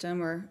trail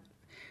system or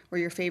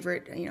your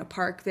favorite,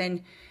 park,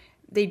 then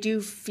they do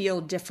feel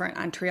different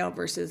on trail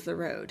versus the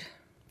road.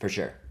 For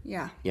sure.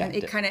 Yeah. And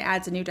it kind of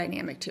adds a new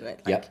dynamic to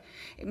it. Like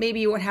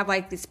maybe you won't have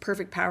like these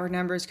perfect power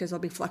numbers because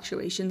there'll be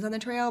fluctuations on the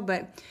trail,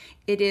 but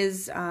it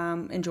is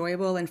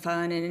enjoyable and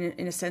fun and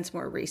in a sense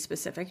more race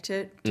specific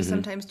to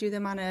sometimes do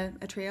them on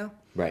a trail.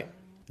 Right.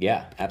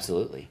 Yeah,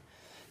 absolutely.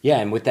 Yeah,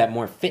 and with that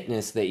more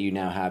fitness that you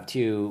now have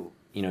too,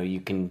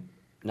 you can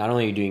not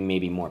only are you doing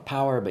maybe more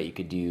power, but you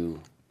could do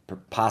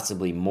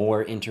possibly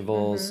more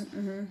intervals.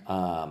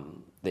 The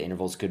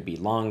intervals could be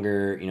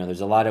longer. There's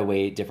a lot of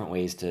different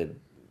ways to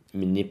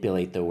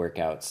manipulate the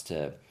workouts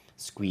to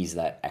squeeze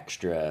that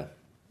extra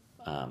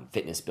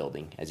fitness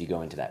building as you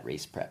go into that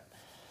race prep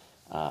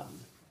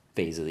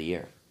phase of the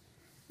year.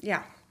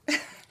 Yeah. Well,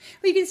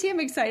 you can see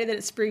I'm excited that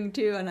it's spring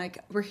too, and like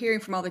we're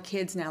hearing from all the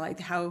kids now, like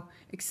how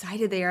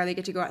excited they are. They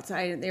get to go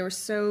outside, and they were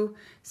so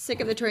sick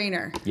of the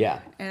trainer. Yeah.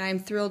 And I'm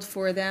thrilled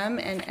for them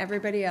and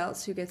everybody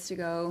else who gets to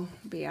go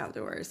be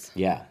outdoors.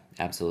 Yeah,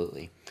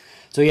 absolutely.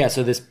 So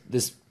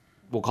this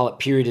we'll call it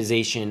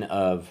periodization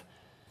of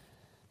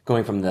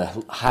going from the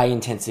high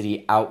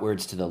intensity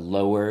outwards to the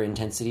lower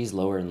intensities,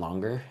 lower and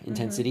longer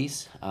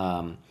intensities,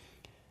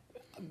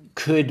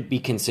 could be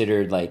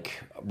considered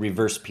like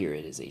reverse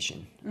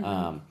periodization.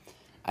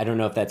 I don't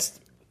know if that's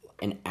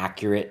an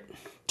accurate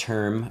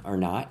term or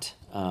not.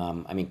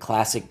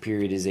 Classic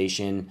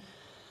periodization,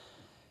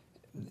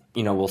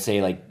 we'll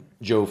say like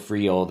Joe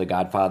Friel, the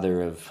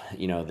godfather of,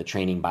 the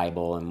training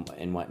Bible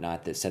and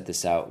whatnot, that set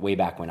this out way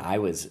back when I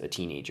was a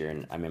teenager.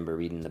 And I remember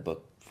reading the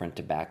book front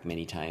to back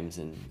many times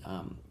and,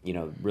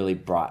 really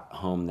brought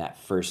home that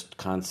first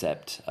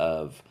concept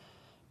of,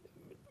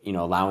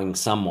 allowing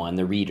someone,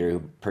 the reader who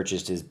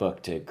purchased his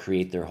book, to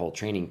create their whole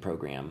training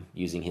program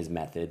using his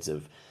methods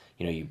of,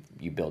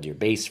 you build your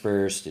base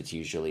first. It's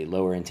usually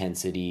lower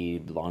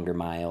intensity, longer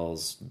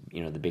miles,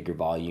 the bigger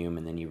volume,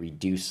 and then you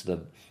reduce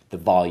the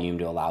volume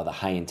to allow the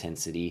high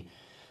intensity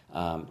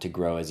to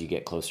grow as you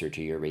get closer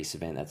to your race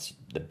event. That's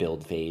the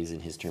build phase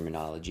in his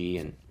terminology,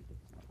 and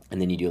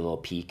then you do a little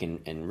peak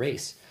and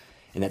race.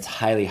 And that's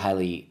highly,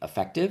 highly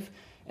effective.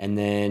 And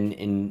then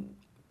in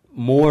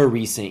more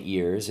recent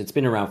years, it's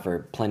been around for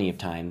plenty of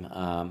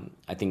time,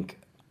 I think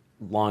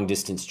long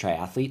distance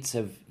triathletes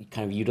have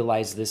kind of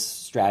utilized this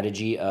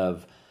strategy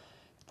of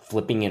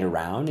flipping it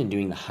around and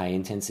doing the high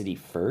intensity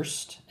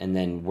first and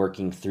then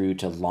working through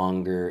to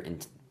longer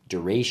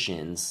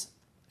durations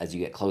as you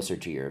get closer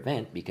to your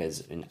event,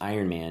 because an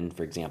Ironman,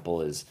 for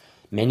example, is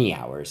many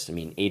hours.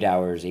 8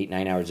 hours,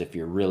 9 hours if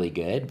you're really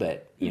good,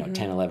 but 10,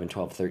 11,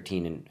 12,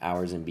 13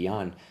 hours and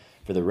beyond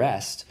for the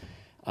rest.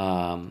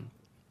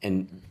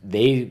 And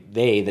the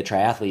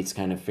triathletes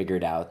kind of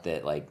figured out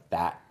that like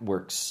that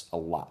works a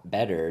lot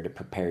better to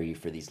prepare you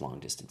for these long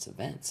distance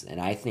events. And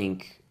I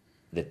think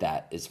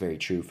that is very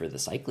true for the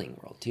cycling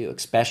world too,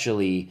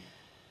 especially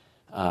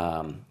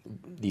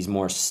these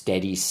more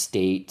steady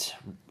state,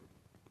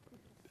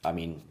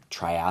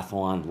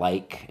 triathlon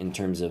like in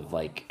terms of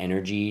like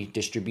energy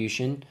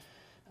distribution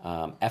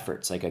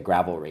efforts, like a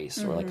gravel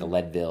race or like a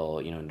Leadville,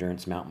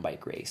 endurance mountain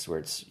bike race, where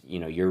it's,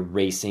 you're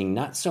racing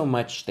not so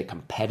much the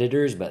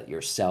competitors, but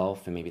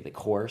yourself and maybe the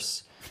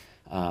course.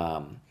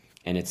 And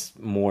it's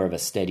more of a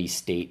steady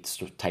state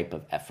type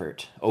of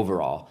effort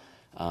overall.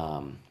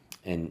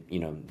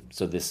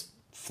 So this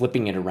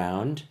flipping it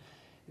around,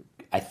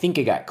 I think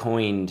it got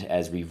coined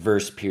as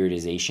reverse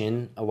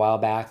periodization a while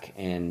back.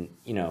 And,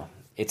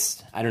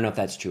 I don't know if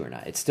that's true or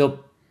not. It's still,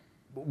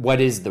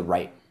 what is the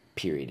right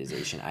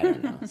periodization? I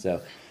don't know.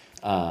 So,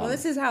 well,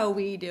 this is how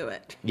we do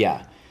it.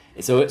 Yeah.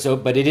 So,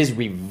 but it is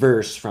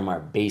reverse from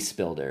our base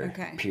builder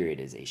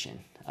periodization.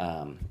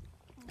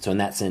 So in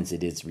that sense,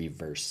 it is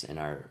reverse in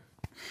our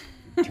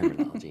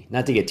terminology.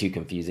 Not to get too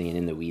confusing and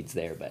in the weeds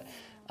there, but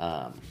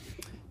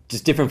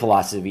just different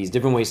philosophies,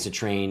 different ways to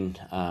train,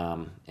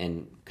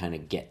 and kind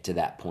of get to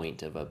that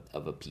point of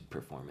a peak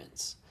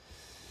performance.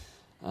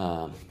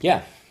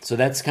 So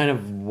that's kind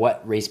of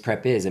what race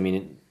prep is.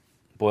 It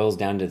boils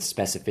down to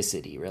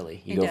specificity,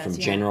 really. You go from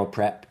general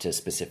prep to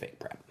specific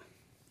prep.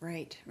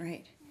 Right.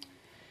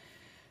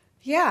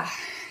 Yeah,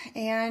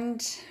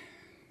 and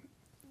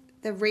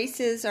the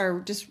races are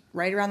just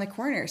right around the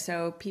corner,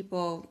 so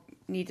people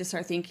need to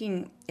start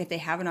thinking, if they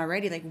haven't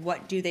already, like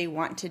what do they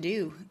want to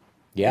do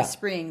this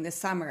spring, this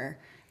summer,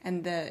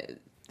 and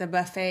the the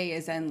buffet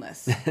is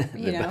endless.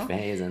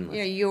 Buffet is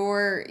endless.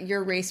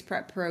 Your race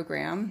prep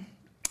program.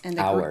 And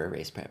our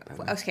race prep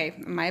program. Okay,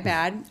 my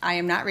bad. I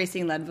am not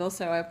racing Leadville,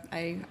 so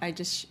I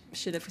just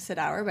should have said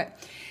our. But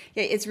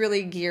yeah, it's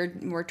really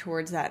geared more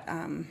towards that,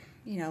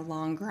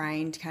 long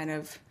grind kind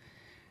of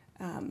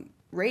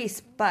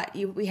race. But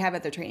we have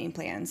other training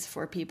plans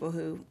for people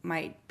who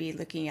might be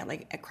looking at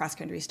like a cross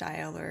country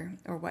style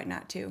or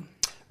whatnot too.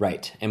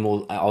 Right,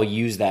 and I'll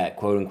use that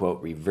quote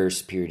unquote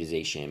reverse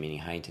periodization, meaning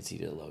high intensity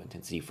to low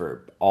intensity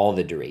for all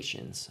the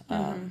durations.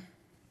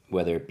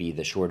 Whether it be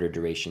the shorter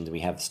durations. We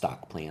have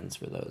stock plans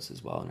for those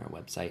as well on our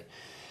website.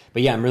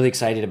 But yeah, I'm really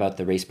excited about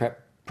the race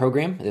prep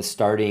program. It's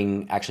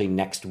starting actually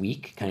next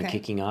week, kind of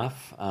kicking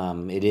off.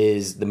 It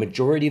is the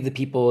majority of the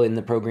people in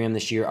the program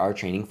this year are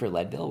training for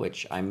Leadville,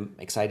 which I'm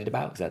excited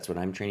about because that's what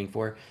I'm training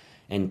for.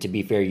 And to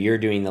be fair, you're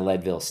doing the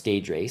Leadville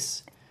stage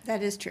race.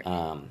 That is true.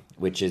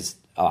 Which is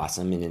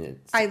awesome.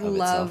 I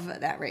love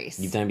that race.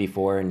 You've done it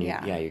before, and you're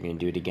going to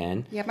do it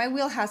again. Yeah, my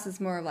wheelhouse is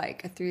more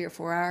like a 3 or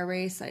 4 hour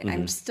race.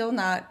 I'm still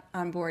not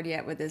on board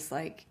yet with this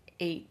like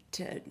 8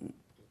 to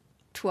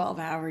 12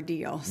 hour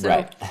deal. So,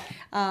 right.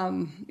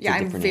 I'm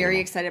very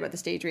excited about the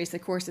stage race. The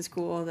course is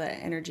cool. The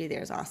energy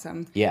there is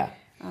awesome. Yeah.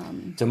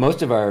 So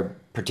most of our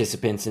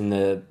participants in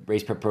the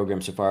race prep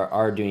program so far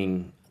are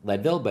doing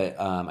Leadville, but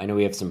I know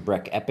we have some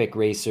Breck Epic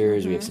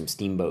racers, we have some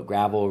Steamboat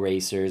Gravel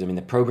racers. I mean,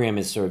 the program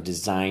is sort of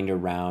designed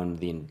around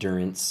the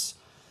endurance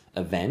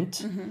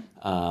event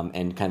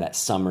and kind of that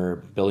summer,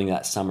 building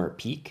that summer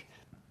peak.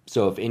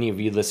 So if any of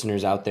you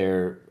listeners out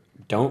there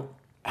don't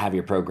have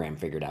your program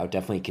figured out,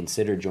 definitely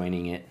consider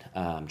joining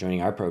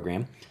our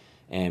program,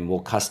 and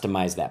we'll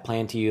customize that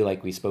plan to you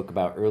like we spoke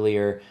about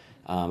earlier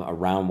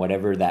around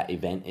whatever that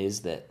event is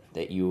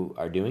that you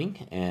are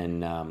doing,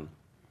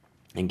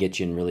 and get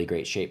you in really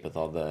great shape with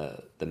all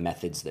the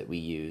methods that we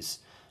use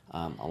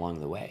along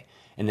the way.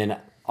 And then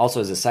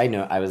also as a side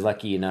note, I was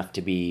lucky enough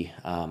to be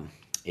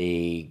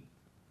a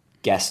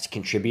guest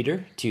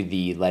contributor to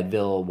the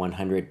Leadville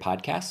 100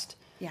 podcast.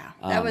 Yeah,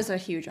 that was a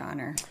huge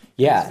honor.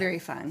 Yeah. It was very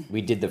fun.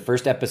 We did the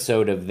first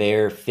episode of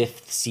their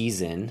 5th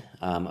season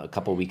a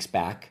couple weeks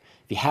back.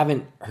 If you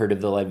haven't heard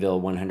of the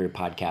Leadville 100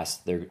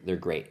 podcast, they're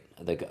great.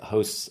 The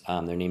hosts,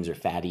 their names are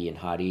Fatty and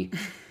Hottie.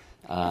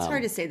 It's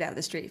hard to say that with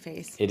a straight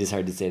face. It is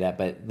hard to say that,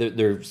 but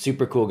they're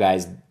super cool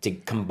guys.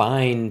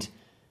 Combined,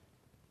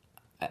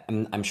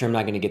 I'm sure I'm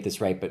not going to get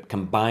this right, but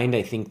combined,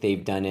 I think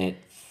they've done it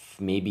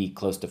maybe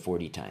close to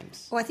 40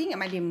 times. Well, I think it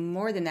might be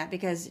more than that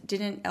because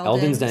didn't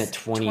Eldon's done it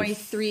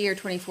 23 or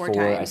 24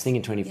 times? I was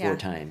thinking 24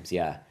 times,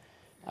 yeah.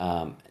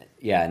 And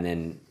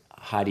then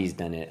Hottie's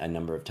done it a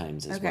number of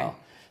times as well.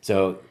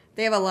 So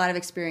they have a lot of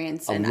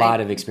experience. A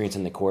lot of experience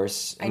in the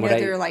course. I know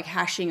they're like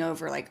hashing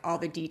over like all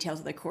the details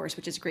of the course,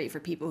 which is great for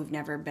people who've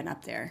never been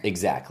up there.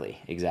 Exactly.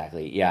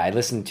 Yeah, I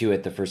listened to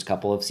it the first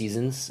couple of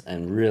seasons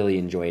and really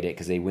enjoyed it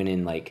because they went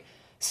in like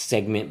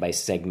segment by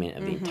segment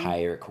of the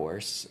entire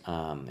course.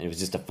 And it was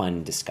just a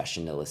fun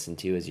discussion to listen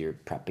to as you're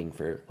prepping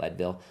for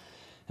Leadville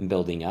and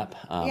building up.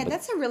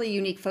 That's a really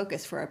unique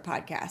focus for a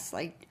podcast,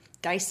 like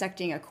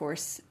dissecting a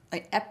course,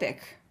 like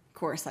epic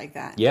course like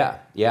that. Yeah.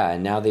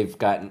 And now they've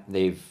gotten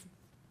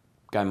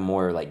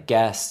more like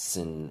guests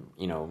and,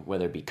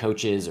 whether it be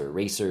coaches or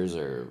racers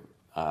or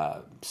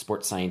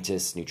sports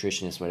scientists,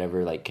 nutritionists,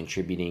 whatever, like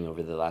contributing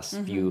over the last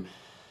few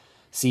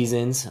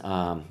seasons.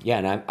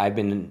 And I've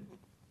been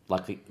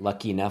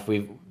lucky enough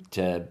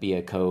to be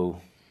a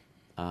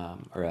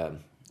or a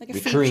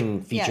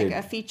recurring featured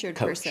a featured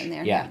coach. Person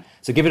there. Yeah.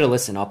 So give it a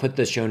listen. I'll put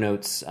the show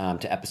notes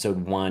to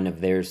episode 1 of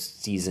their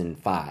season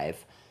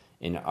 5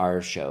 in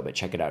our show, but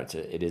check it out.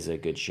 It is a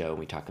good show, and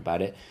we talk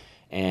about it.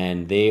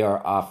 And they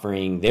are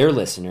offering their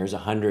listeners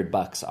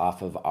 $100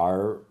 off of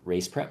our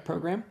race prep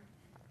program.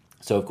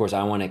 So, of course,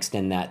 I want to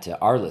extend that to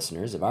our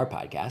listeners of our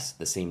podcast,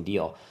 the same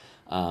deal.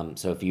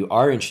 So if you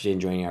are interested in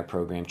joining our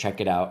program,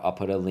 check it out. I'll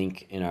put a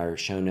link in our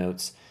show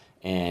notes,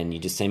 and you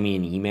just send me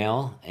an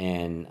email,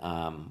 and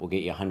we'll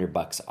get you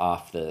 $100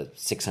 off the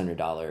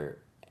 $600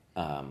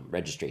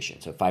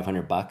 registration. So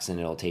 $500, and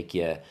it'll take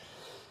you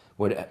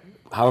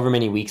however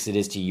many weeks it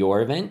is to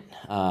your event.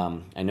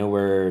 I know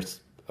we're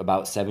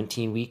about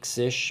 17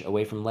 weeks-ish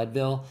away from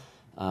Leadville.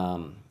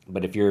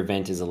 But if your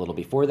event is a little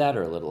before that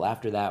or a little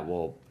after that,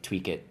 we'll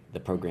tweak the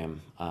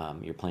program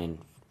you're planning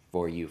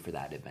for you for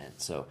that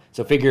event. So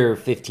figure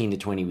 15 to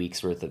 20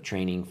 weeks worth of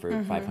training for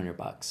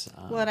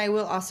 $500. Well, and I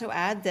will also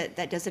add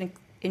that doesn't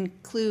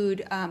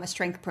include a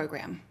strength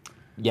program.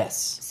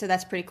 Yes. So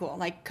that's pretty cool.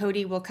 Like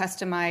Cody will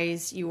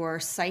customize your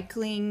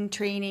cycling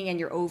training and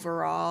your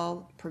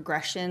overall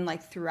progression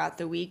like throughout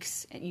the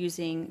weeks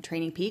using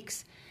Training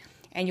Peaks.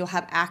 And you'll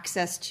have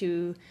access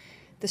to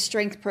the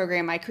strength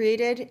program I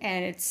created,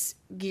 and it's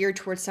geared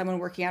towards someone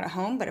working out at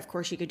home, but of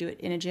course you could do it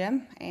in a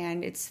gym.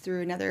 And it's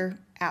through another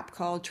app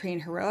called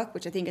Train Heroic,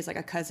 which I think is like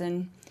a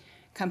cousin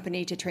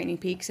company to Training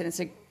Peaks, and it's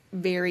a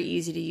very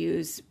easy to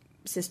use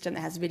system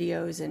that has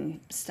videos and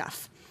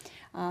stuff.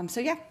 I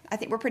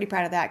think we're pretty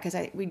proud of that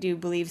because we do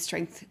believe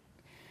strength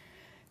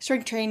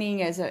training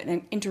is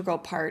an integral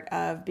part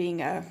of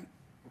being a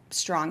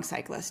strong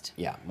cyclist.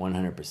 Yeah,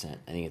 100%.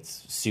 I think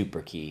it's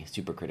super key,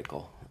 super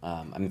critical.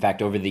 In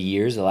fact, over the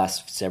years, the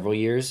last several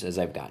years, as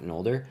I've gotten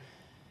older,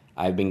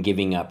 I've been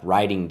giving up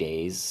riding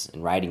days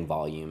and riding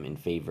volume in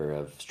favor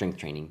of strength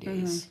training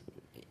days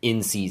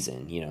in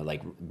season,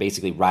 like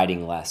basically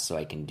riding less so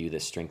I can do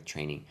this strength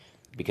training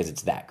because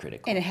it's that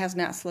critical. And it has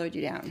not slowed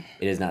you down.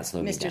 It has not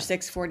slowed me down. Mr.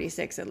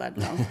 646 at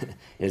Leadville.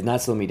 It has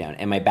not slowed me down.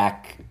 And my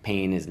back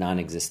pain is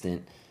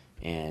non-existent.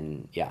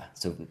 And yeah,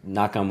 so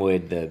knock on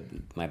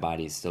wood, my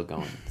body's still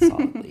going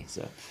solidly.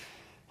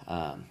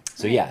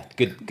 So yeah,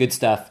 good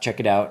stuff.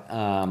 Check it out.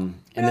 And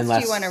then do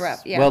you want to wrap?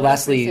 Yeah,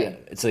 lastly,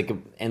 it's like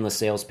an endless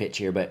sales pitch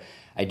here, but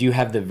I do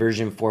have the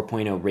version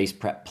 4.0 race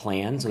prep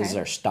plan. So this is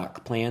our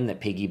stock plan that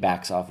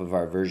piggybacks off of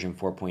our version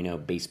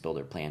 4.0 base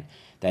builder plan.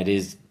 That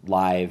is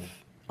live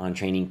on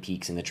Training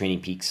Peaks in the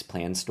Training Peaks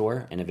plan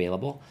store and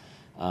available.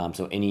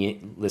 So any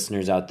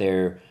listeners out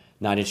there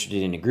not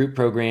interested in a group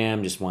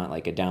program, just want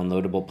like a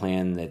downloadable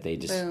plan that they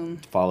just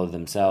follow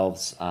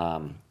themselves,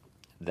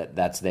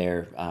 that's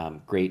there.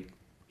 Great.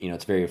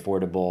 It's very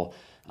affordable.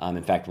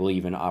 In fact, we'll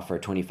even offer a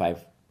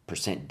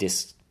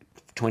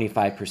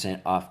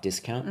 25% off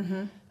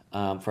discount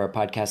for our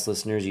podcast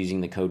listeners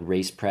using the code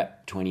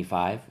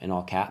RACEPREP25 in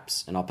all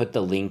caps. And I'll put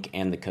the link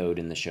and the code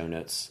in the show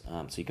notes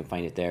so you can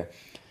find it there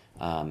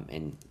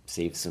and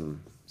save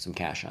some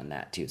cash on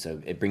that too.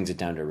 So it brings it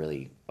down to a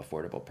really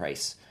affordable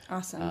price.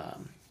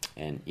 Awesome.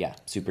 And yeah,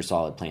 super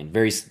solid plan.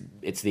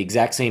 It's the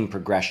exact same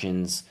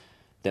progressions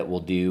that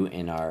we'll do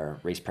in our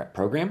race prep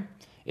program.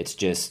 It's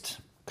just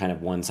kind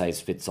of one size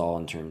fits all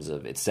in terms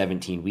of it's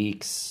 17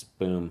 weeks,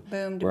 boom.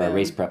 Where our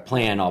race prep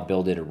plan, I'll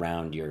build it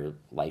around your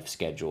life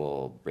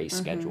schedule, race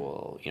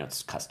schedule.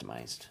 It's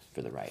customized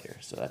for the rider.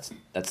 So that's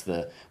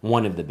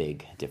one of the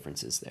big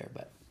differences there.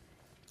 But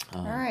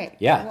all right.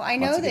 Yeah. Well, I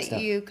know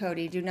that you,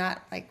 Cody, do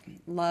not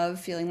love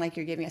feeling like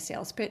you're giving a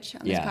sales pitch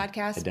on this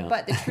podcast. I don't.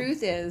 But the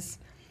truth is,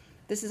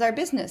 this is our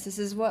business. This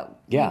is what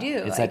we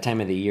do. It's that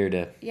time of the year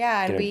to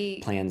get our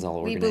plans all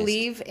organized. We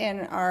believe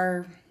in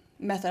our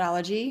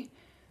methodology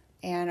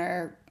and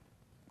our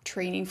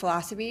training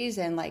philosophies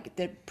and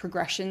the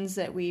progressions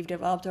that we've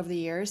developed over the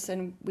years,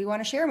 and we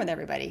want to share them with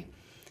everybody.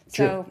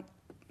 True.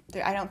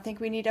 So I don't think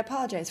we need to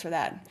apologize for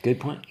that. Good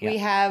point. Yeah. We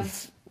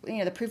have,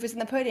 the proof is in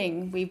the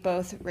pudding. We've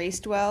both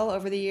raced well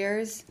over the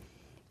years.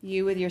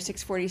 You with your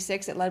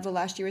 646 at Leadville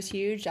last year was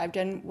huge. I've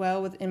done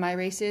well in my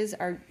races.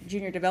 Our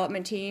junior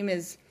development team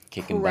is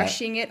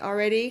crushing it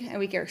already, and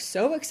we are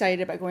so excited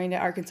about going to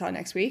Arkansas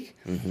next week.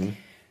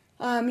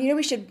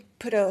 We should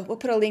we'll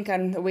put a link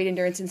on the Weight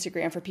Endurance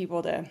Instagram for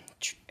people to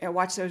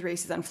watch those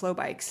races on Flow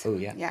Bikes. Oh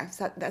yeah, yeah,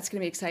 so that's going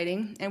to be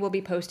exciting, and we'll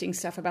be posting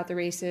stuff about the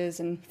races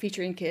and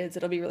featuring kids.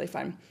 It'll be really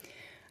fun.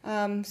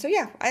 So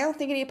yeah, I don't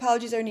think any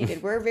apologies are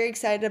needed. We're very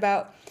excited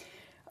about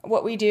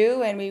what we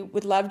do, and we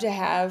would love to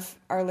have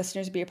our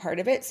listeners be a part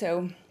of it.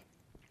 So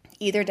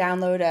either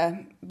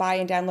buy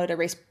and download a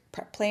race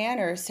prep plan,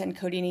 or send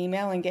Cody an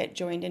email and get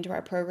joined into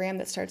our program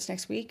that starts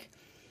next week.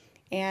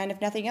 And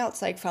if nothing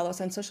else, follow us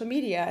on social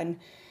media and,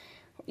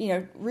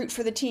 root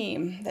for the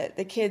team.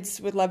 The kids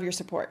would love your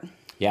support.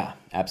 Yeah,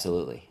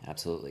 absolutely.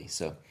 Absolutely.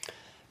 So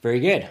very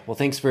good. Well,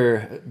 thanks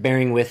for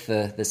bearing with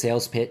the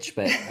sales pitch,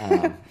 but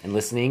and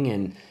listening.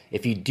 And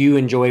if you do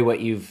enjoy what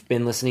you've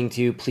been listening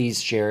to,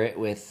 please share it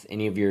with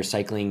any of your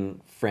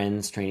cycling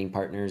friends, training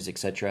partners,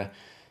 etc.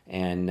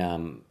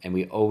 And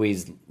we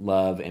always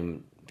love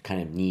and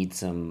kind of need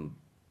some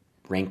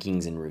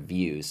rankings and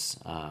reviews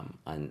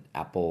on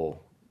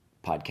Apple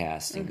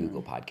Podcasts and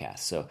Google Podcasts.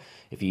 So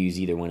if you use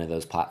either one of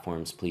those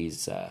platforms,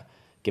 please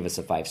give us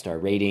a 5-star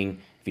rating.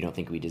 If you don't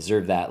think we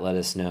deserve that, let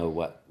us know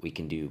what we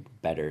can do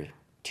better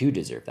to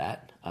deserve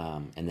that.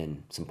 And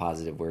then some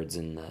positive words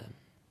in the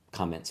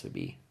comments would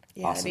be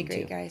awesome. That'd be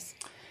great, too. guys.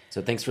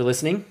 So thanks for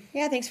listening.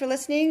 Yeah, thanks for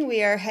listening.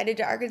 We are headed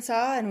to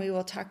Arkansas, and we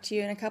will talk to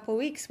you in a couple of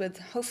weeks with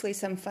hopefully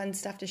some fun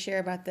stuff to share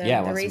about the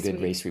race. Some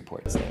good race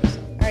reports there. So.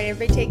 All right,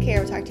 everybody take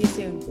care. We'll talk to you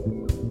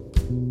soon.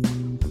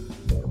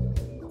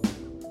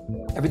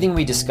 Everything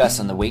we discuss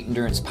on the Weight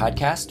Endurance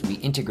podcast, we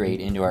integrate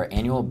into our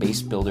annual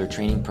Base Builder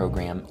training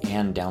program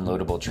and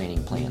downloadable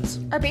training plans.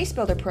 Our Base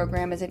Builder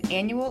program is an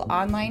annual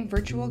online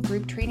virtual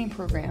group training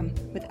program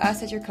with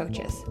us as your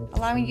coaches,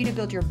 allowing you to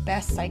build your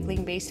best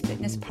cycling-based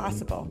fitness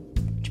possible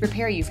to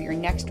prepare you for your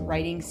next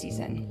riding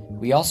season.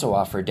 We also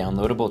offer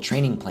downloadable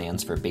training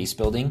plans for base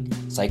building,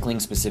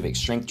 cycling-specific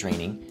strength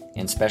training,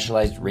 and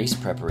specialized race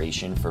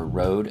preparation for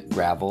road,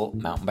 gravel,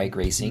 mountain bike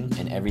racing,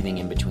 and everything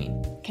in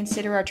between.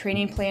 Consider our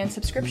training plan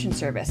subscription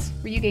service,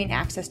 where you gain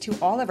access to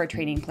all of our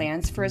training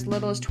plans for as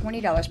little as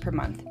 $20 per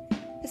month.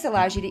 This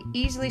allows you to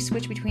easily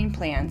switch between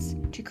plans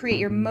to create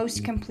your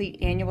most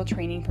complete annual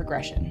training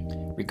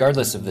progression.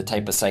 Regardless of the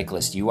type of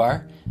cyclist you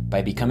are,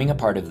 by becoming a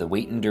part of the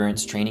Weight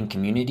Endurance training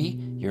community,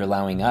 you're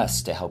allowing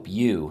us to help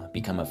you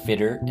become a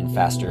fitter and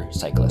faster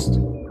cyclist.